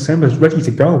 27th of December is ready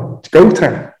to go. It's go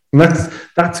time. And that's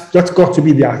got to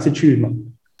be the attitude, man.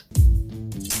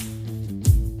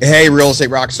 Hey, real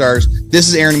estate rock stars. This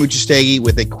is Aaron Amuchastegui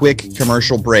with a quick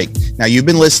commercial break. Now, you've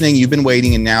been listening, you've been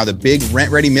waiting, and now the big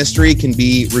RentRedi mystery can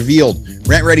be revealed.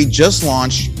 RentRedi just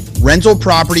launched rental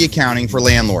property accounting for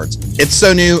landlords. It's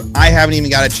so new, I haven't even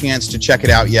got a chance to check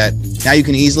it out yet. Now you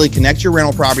can easily connect your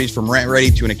rental properties from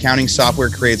RentRedi to an accounting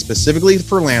software created specifically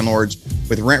for landlords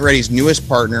with RentRedi's newest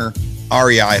partner,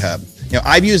 REI Hub.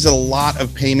 I've used a lot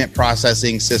of payment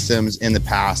processing systems in the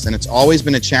past, and it's always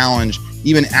been a challenge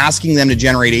even asking them to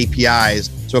generate APIs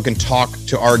so it can talk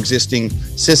to our existing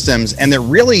systems. And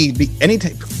any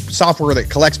software that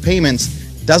collects payments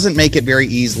doesn't make it very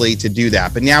easily to do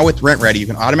that. But now with RentRedi, you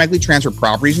can automatically transfer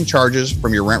properties and charges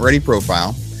from your RentRedi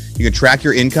profile. You can track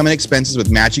your income and expenses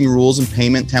with matching rules and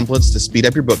payment templates to speed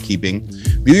up your bookkeeping.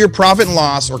 View your profit and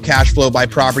loss or cash flow by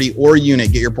property or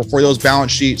unit. Get your portfolio's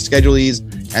balance sheet, schedulees,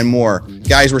 and more.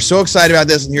 Guys, we're so excited about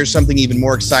this, and here's something even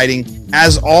more exciting.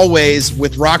 As always,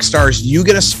 with Rockstars, you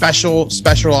get a special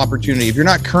opportunity. If you're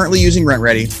not currently using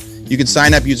RentRedi, you can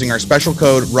sign up using our special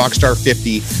code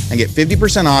ROCKSTAR50 and get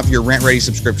 50% off your RentRedi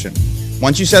subscription.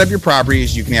 Once you set up your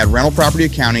properties, you can add rental property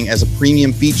accounting as a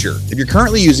premium feature. If you're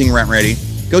currently using RentRedi,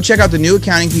 go check out the new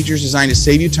accounting features designed to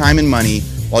save you time and money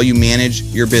while you manage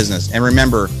your business. And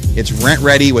remember, it's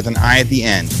RentRedi with an I at the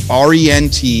end,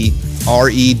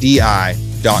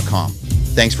 RentRedi.com.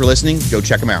 Thanks for listening. Go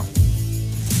check them out.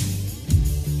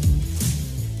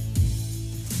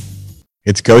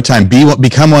 It's go time.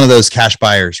 Become one of those cash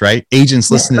buyers, right?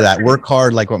 Agents, listen to that. Work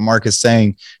hard, like what Mark is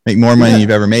saying. Make more money than you've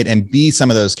ever made, and be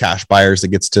some of those cash buyers that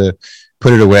gets to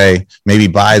put it away. Maybe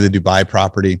buy the Dubai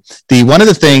property. One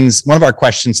of our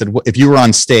questions said, if you were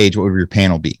on stage, what would your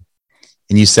panel be?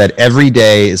 And you said every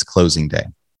day is closing day.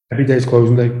 Every day is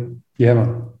closing day. Yeah,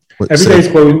 man. Every day is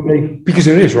closing day because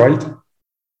it is, right?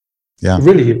 Yeah, it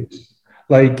really is.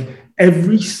 Like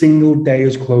every single day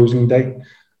is closing day.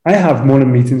 I have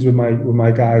morning meetings with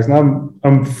my guys, and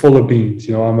I'm full of beans.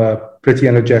 I'm a pretty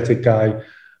energetic guy.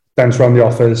 Dance around the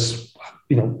office.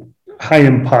 High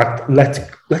impact. Let's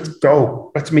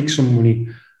go. Let's make some money.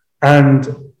 And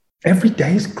every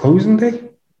day is closing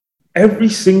day. Every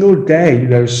single day,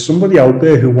 there's somebody out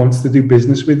there who wants to do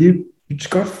business with you. You just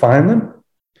got to find them.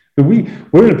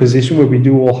 We're in a position where we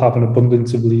do all have an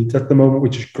abundance of leads at the moment,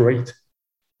 which is great.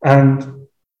 And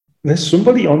there's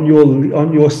somebody on your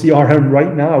CRM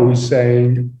right now who's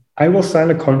saying, I will sign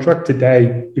a contract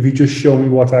today if you just show me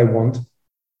what I want.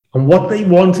 And what they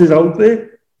want is out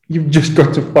there. You've just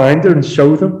got to find it and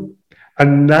show them.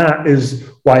 And that is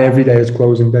why every day is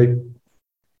closing day.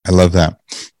 I love that.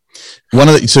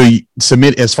 So you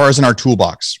submit as far as in our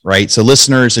toolbox, right? So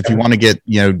listeners, if you want to get,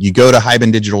 you go to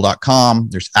hibandigital.com,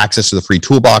 there's access to the free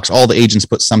toolbox. All the agents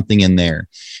put something in there.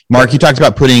 Mark, you talked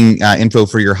about putting info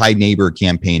for your High Neighbor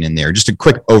campaign in there. Just a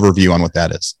quick overview on what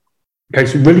that is. Okay,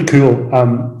 so really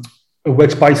cool. It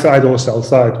works buy side or sell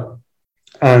side.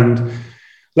 And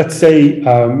let's say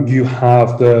you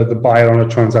have the buyer on a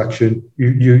transaction,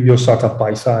 you're sat at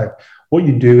buy side. What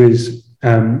you do is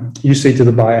you say to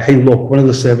the buyer, hey, look, one of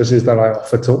the services that I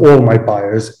offer to all my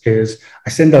buyers is I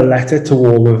send a letter to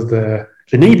all of the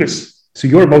neighbors. So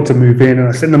you're about to move in and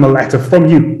I send them a letter from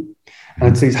you.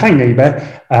 And it says, hi,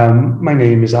 neighbor, my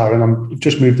name is Aaron. I've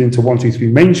just moved into 123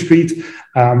 Main Street.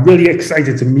 I'm really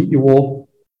excited to meet you all.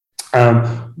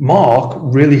 Mark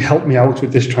really helped me out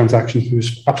with this transaction. He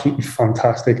was absolutely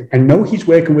fantastic. I know he's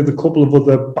working with a couple of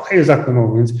other buyers at the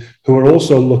moment who are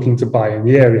also looking to buy in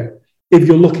the area. If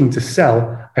you're looking to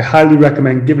sell, I highly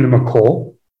recommend giving him a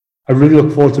call. I really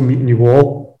look forward to meeting you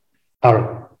all.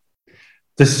 Aaron.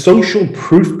 The social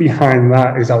proof behind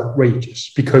that is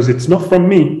outrageous because it's not from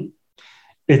me.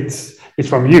 It's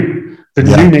from you, the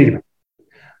new neighbor.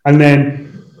 And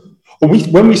then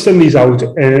when we send these out,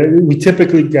 we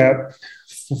typically get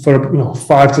for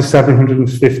 5 to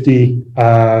 750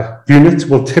 units.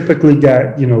 We'll typically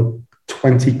get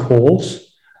 20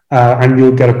 calls, and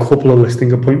you'll get a couple of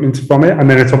listing appointments from it. And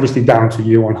then it's obviously down to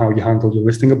you on how you handle your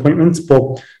listing appointments.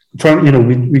 But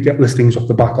we get listings off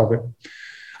the back of it,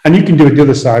 and you can do it the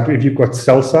other side. If you've got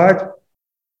sell side,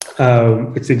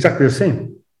 it's exactly the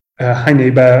same. Hi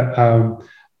neighbor.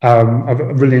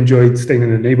 I've really enjoyed staying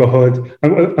in the neighborhood.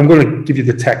 I'm going to give you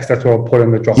the text. That's what I'll put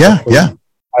in the drop.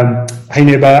 Hey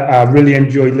neighbor, I really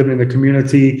enjoyed living in the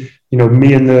community.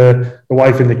 Me and the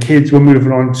wife and the kids were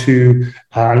moving on to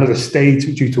another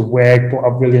state due to work, but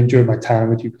I've really enjoyed my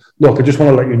time with you. Look, I just want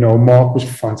to let you know, Mark was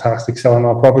fantastic selling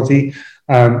our property.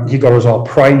 He got us our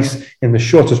price in the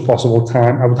shortest possible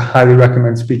time. I would highly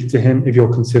recommend speaking to him if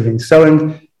you're considering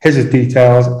selling. Here's his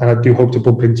details, and I do hope to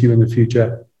bump into you in the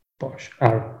future. Bosh,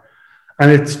 Aaron.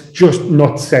 And it's just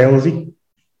not salesy.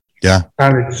 Yeah.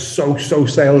 And it's so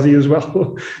salesy as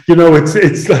well.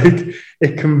 It's like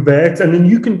it converts. And then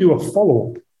you can do a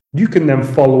follow-up. You can then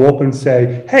follow up and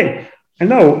say, hey, I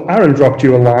know Aaron dropped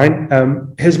you a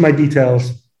line. Here's my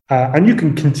details. And you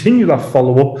can continue that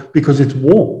follow-up because it's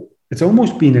warm. It's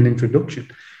almost been an introduction.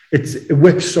 It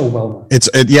works so well.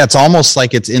 It's almost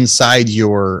like it's inside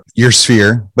your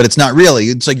sphere, but it's not really.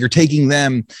 It's like you're taking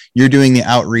them, you're doing the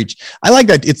outreach. I like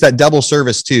that. It's that double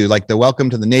service too, like the welcome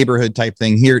to the neighborhood type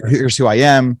thing. Here's who I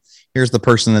am. Here's the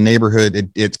person in the neighborhood.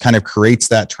 It kind of creates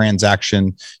that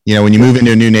transaction. When you move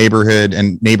into a new neighborhood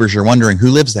and neighbors are wondering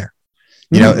who lives there.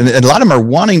 And a lot of them are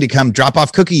wanting to come drop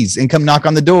off cookies and come knock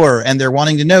on the door. And they're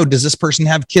wanting to know, does this person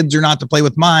have kids or not to play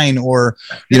with mine? Or,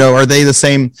 are they the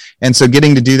same? And so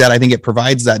getting to do that, I think it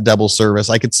provides that double service.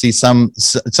 I could see some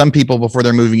people before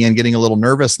they're moving in getting a little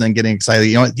nervous and then getting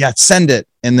excited, send it.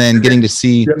 And then getting to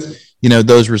see,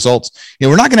 those results.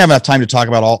 We're not going to have enough time to talk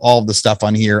about all of the stuff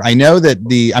on here. I know that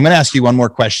I'm going to ask you one more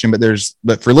question,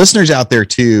 but for listeners out there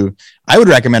too, I would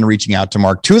recommend reaching out to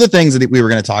Mark. Two of the things that we were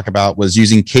going to talk about was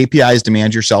using KPIs to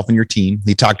manage yourself and your team.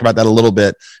 He talked about that a little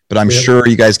bit, but I'm sure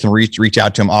you guys can reach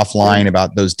out to him offline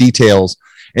about those details,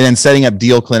 and then setting up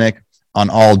Deal Clinic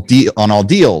on all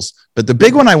deals. But the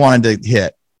big one I wanted to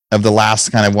hit, of the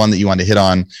last kind of one that you wanted to hit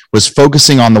on, was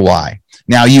focusing on the why.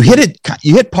 Now you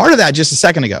hit part of that just a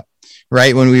second ago,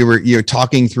 right? When we were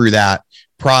talking through that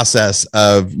process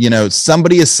of,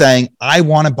 somebody is saying, I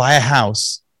want to buy a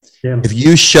house. Yeah. If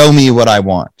you show me what I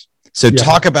want. So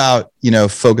talk about,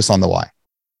 focus on the why.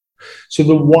 So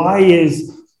the why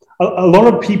is a lot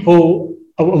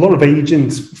of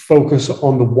agents focus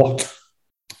on the what,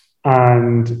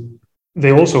 and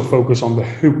they also focus on the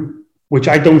who, which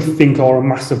I don't think are a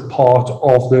massive part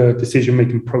of the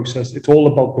decision-making process. It's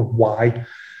all about the why.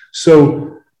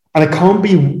 So, and it can't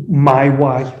be my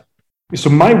why. So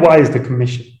my why is the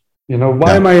commission.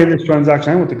 Why am I in this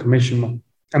transaction? I want the commission.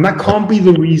 And that can't be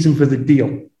the reason for the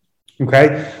deal.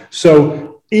 Okay.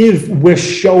 So if we're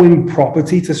showing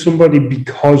property to somebody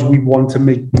because we want to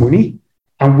make money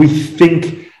and we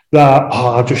think that,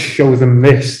 I'll just show them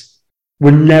this,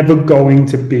 we're never going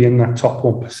to be in that top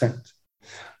 1%.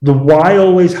 The why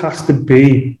always has to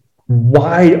be,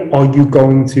 why are you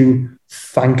going to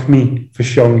thank me for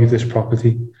showing you this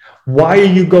property? Why are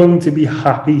you going to be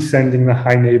happy sending the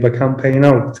Hi Neighbor campaign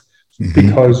out?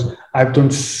 Because I've done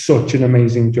such an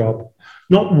amazing job.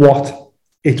 Not what,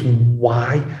 it's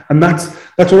why. And that's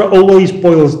what it always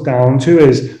boils down to,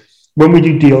 is when we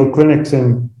do deal clinics,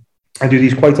 and I do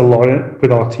these quite a lot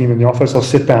with our team in the office, I'll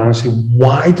sit down and say,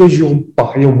 why does your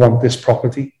buyer want this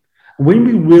property? And when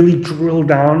we really drill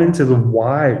down into the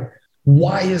why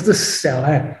is the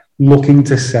seller looking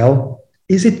to sell?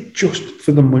 Is it just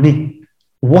for the money?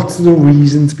 What's the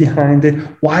reasons behind it?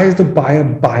 Why is the buyer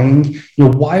buying?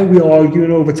 Why are we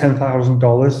arguing over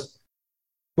 $10,000?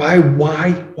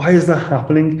 Why is that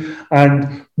happening?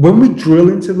 And when we drill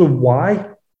into the why,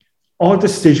 our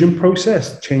decision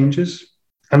process changes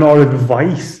and our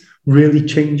advice really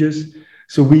changes.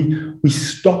 So we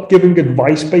stop giving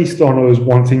advice based on us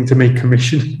wanting to make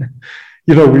commission.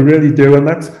 We really do. And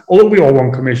that's, although we all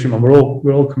want commission, and we're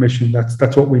all commission,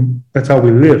 that's how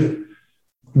we live.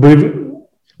 But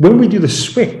when we do the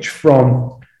switch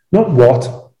from not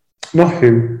what, not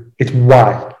who, it's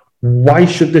why. Why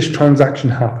should this transaction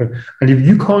happen? And if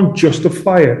you can't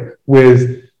justify it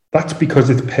with that's because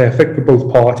it's perfect for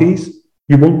both parties,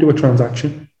 you won't do a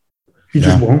transaction. You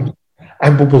just won't.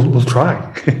 And we'll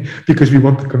try because we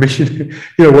want the commission.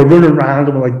 We're running around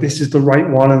and we're like, this is the right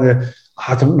one. And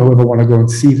I don't know if I want to go and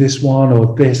see this one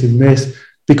or this and this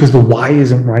because the why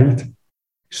isn't right.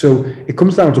 So it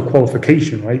comes down to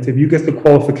qualification, right? If you get the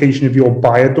qualification of your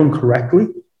buyer done correctly,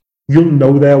 you'll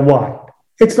know their why.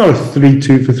 It's not a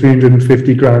 3-2 for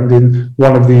 350 grand in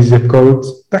one of these zip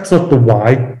codes. That's not the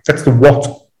why. That's the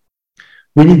what.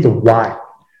 We need the why.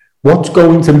 What's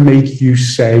going to make you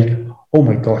say, oh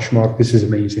my gosh, Mark, this is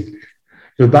amazing.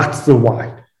 That's the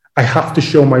why. I have to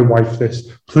show my wife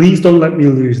this. Please don't let me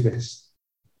lose this.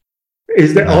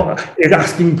 Is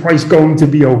asking price going to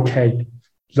be okay?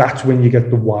 That's when you get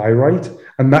the why right.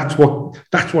 And that's what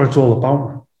it's all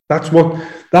about. That's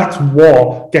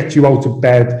what gets you out of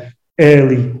bed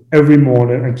early every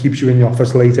morning and keeps you in the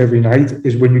office late every night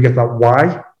is when you get that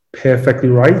why perfectly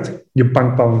right, your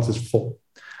bank balance is full.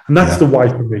 And that's the why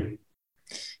for me.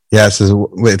 Yes,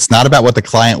 it's not about what the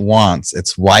client wants.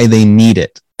 It's why they need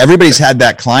it. Everybody's had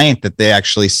that client that they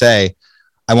actually say,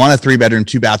 I want a 3-bedroom,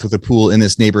 2-bath with a pool in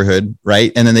this neighborhood,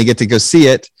 right? And then they get to go see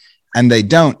it and they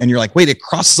don't. And you're like, wait, it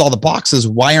crosses all the boxes.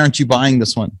 Why aren't you buying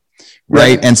this one?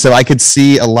 Right. And so I could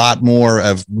see a lot more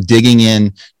of digging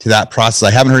in to that process.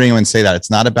 I haven't heard anyone say that.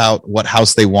 It's not about what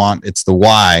house they want. It's the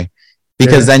why,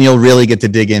 because then you'll really get to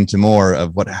dig into more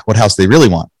of what house they really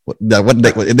want, what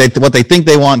they think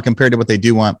they want compared to what they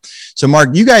do want. So Mark,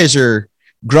 you guys are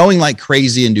growing like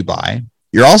crazy in Dubai.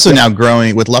 You're also now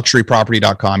growing with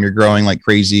luxuryproperty.com. You're growing like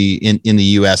crazy in the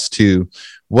US too.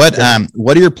 What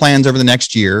are your plans over the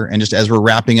next year? And just as we're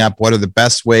wrapping up, what are the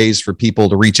best ways for people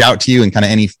to reach out to you and kind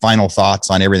of any final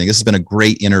thoughts on everything? This has been a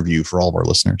great interview for all of our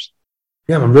listeners.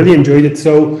 Yeah, I really enjoyed it.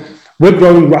 So we're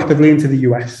growing rapidly into the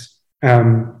US.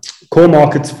 Core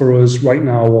markets for us right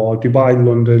now are Dubai,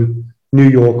 London, New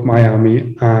York,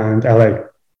 Miami, and LA.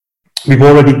 We've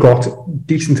already got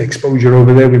decent exposure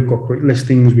over there. We've got great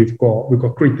listings. We've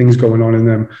got great things going on in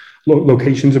them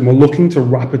locations, and we're looking to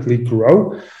rapidly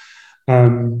grow.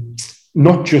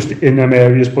 Not just in them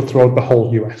areas, but throughout the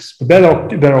whole US. But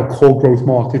there are core growth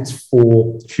markets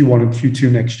for Q1 and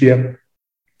Q2 next year.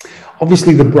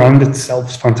 Obviously, the brand itself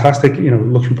is fantastic.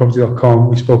 Luxuryproperty.com,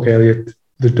 we spoke earlier.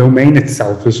 The domain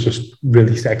itself is just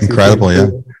really sexy. Incredible, yeah.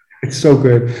 It's so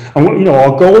good. And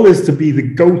our goal is to be the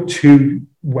go-to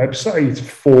website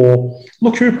for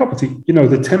luxury property. The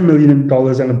 $10 million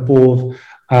and above.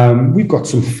 We've got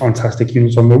some fantastic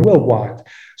units on there worldwide.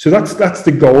 So that's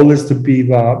the goal, is to be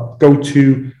the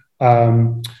go-to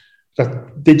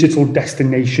that digital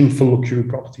destination for luxury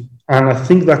property. And I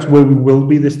think that's where we will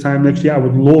be this time next year. I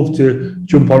would love to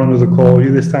jump on another call with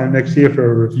you this time next year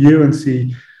for a review and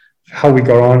see how we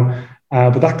got on.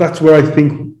 But that's where I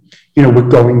think, we're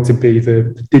going to be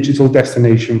the digital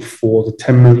destination for the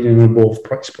 10 million and above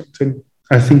price point. And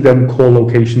I think them core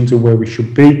locations are where we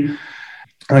should be.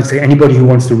 And I'd say anybody who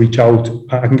wants to reach out,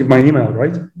 I can give my email,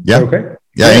 right? Yeah. Okay.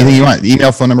 Yeah. Anything you want,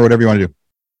 email, phone number, whatever you want to do.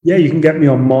 Yeah. You can get me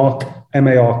on Mark,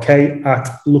 MARK at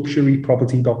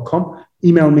luxuryproperty.com.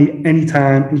 Email me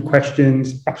anytime, any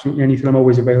questions, absolutely anything. I'm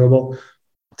always available.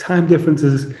 Time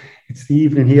differences. It's the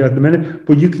evening here at the minute,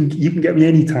 but you can get me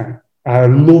anytime.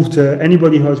 I'd love to,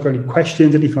 anybody who has got any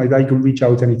questions, anything like that, you can reach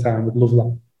out anytime. I'd love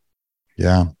that.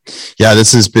 Yeah.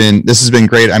 This has been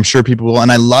great. I'm sure people will.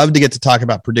 And I love to get to talk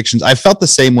about predictions. I felt the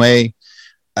same way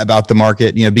about the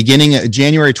market, beginning of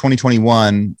January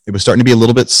 2021, it was starting to be a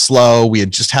little bit slow. We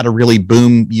had just had a really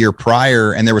boom year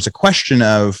prior. And there was a question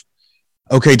of,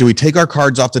 okay, do we take our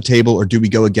cards off the table or do we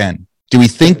go again? Do we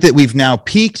think that we've now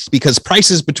peaked because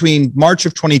prices between March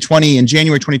of 2020 and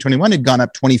January 2021 had gone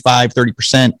up 25,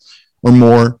 30% or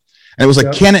more? And it was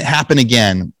like, Can it happen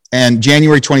again? And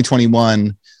January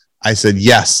 2021, I said,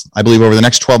 yes, I believe over the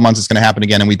next 12 months, it's going to happen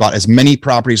again. And we bought as many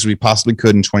properties as we possibly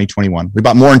could in 2021. We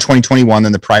bought more in 2021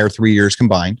 than the prior 3 years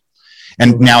combined.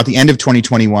 And now at the end of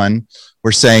 2021,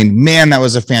 we're saying, man, that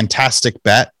was a fantastic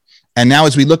bet. And now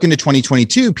as we look into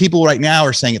 2022, people right now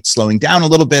are saying it's slowing down a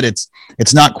little bit.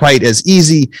 It's not quite as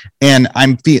easy. And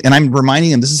I'm reminding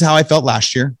them, this is how I felt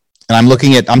last year. And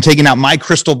I'm taking out my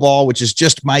crystal ball, which is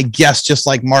just my guess, just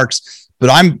like Mark's. But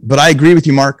I agree with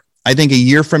you, Mark. I think a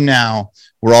year from now,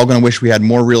 We're all going to wish we had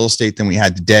more real estate than we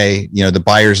had today. You know, the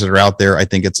buyers that are out there, I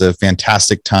think it's a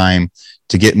fantastic time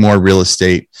to get more real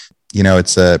estate. You know,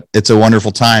 it's a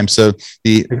wonderful time. So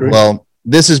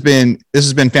this has been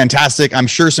fantastic. I'm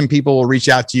sure some people will reach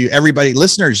out to you. Everybody,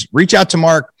 listeners, reach out to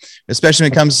Mark, especially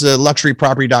when it comes to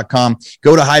luxuryproperty.com.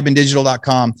 Go to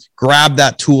hibandigital.com, grab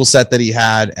that tool set that he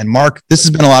had. And Mark, this has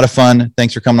been a lot of fun.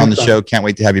 Thanks for coming on the show. Can't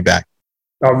wait to have you back.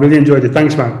 I really enjoyed it.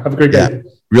 Thanks, man. Have a great day.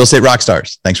 Real Estate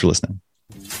Rockstars. Thanks for listening.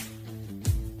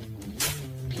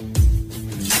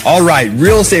 All right,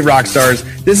 Real Estate Rockstars.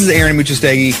 This is Aaron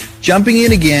Amuchastegui jumping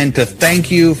in again to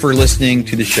thank you for listening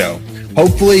to the show.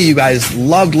 Hopefully you guys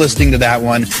loved listening to that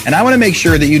one. And I want to make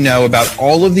sure that you know about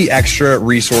all of the extra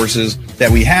resources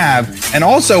that we have. And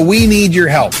also, we need your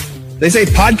help. They say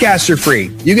podcasts are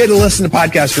free. You get to listen to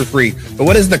podcasts for free. But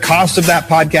what is the cost of that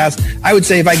podcast? I would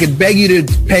say if I could beg you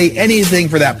to pay anything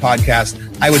for that podcast,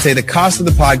 I would say the cost of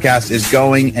the podcast is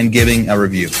going and giving a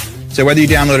review. So whether you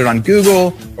download it on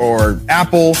Google or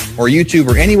Apple or YouTube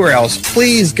or anywhere else,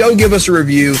 please go give us a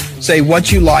review. Say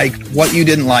what you liked, what you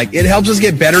didn't like. It helps us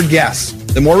get better guests.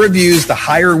 The more reviews, the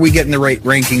higher we get in the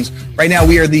rankings. Right now,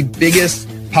 we are the biggest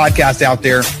podcast out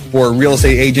there for real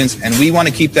estate agents, and we want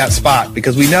to keep that spot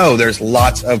because we know there's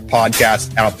lots of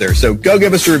podcasts out there. So go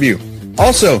give us a review.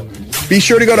 Also, be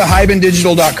sure to go to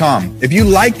hibandigital.com. If you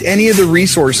liked any of the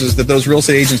resources that those real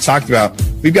estate agents talked about,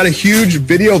 we've got a huge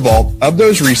video vault of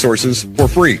those resources for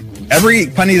free. Every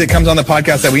penny that comes on the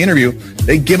podcast that we interview,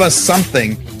 they give us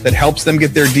something that helps them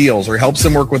get their deals or helps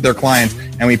them work with their clients,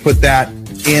 and we put that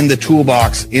in the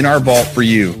toolbox in our vault for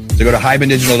you. So go to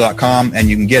hibandigital.com and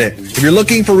you can get it. If you're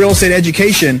looking for real estate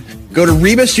education, go to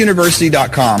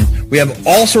rebusuniversity.com. We have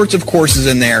all sorts of courses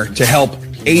in there to help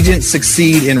agents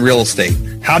succeed in real estate.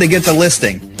 How to get the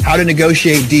listing, how to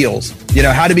negotiate deals,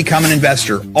 how to become an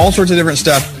investor, all sorts of different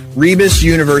stuff,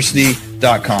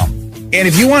 rebusuniversity.com. And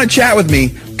if you want to chat with me,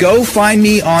 go find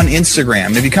me on Instagram.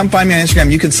 And if you come find me on Instagram,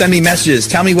 you can send me messages.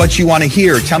 Tell me what you want to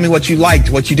hear. Tell me what you liked,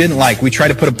 what you didn't like. We try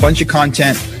to put a bunch of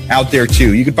content out there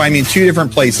too. You can find me in two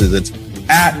different places. It's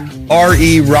at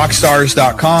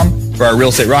rerockstars.com for our Real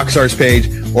Estate Rockstars page,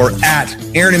 or at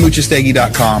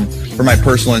aaronamuchastegui.com for my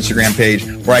personal Instagram page,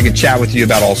 where I can chat with you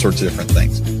about all sorts of different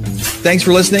things. Thanks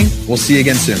for listening. We'll see you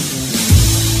again soon.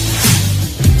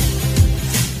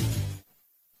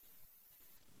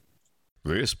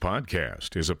 This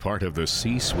podcast is a part of the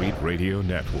C-Suite Radio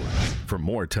Network. For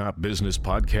more top business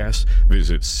podcasts,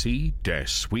 visit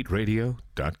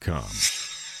c-suiteradio.com.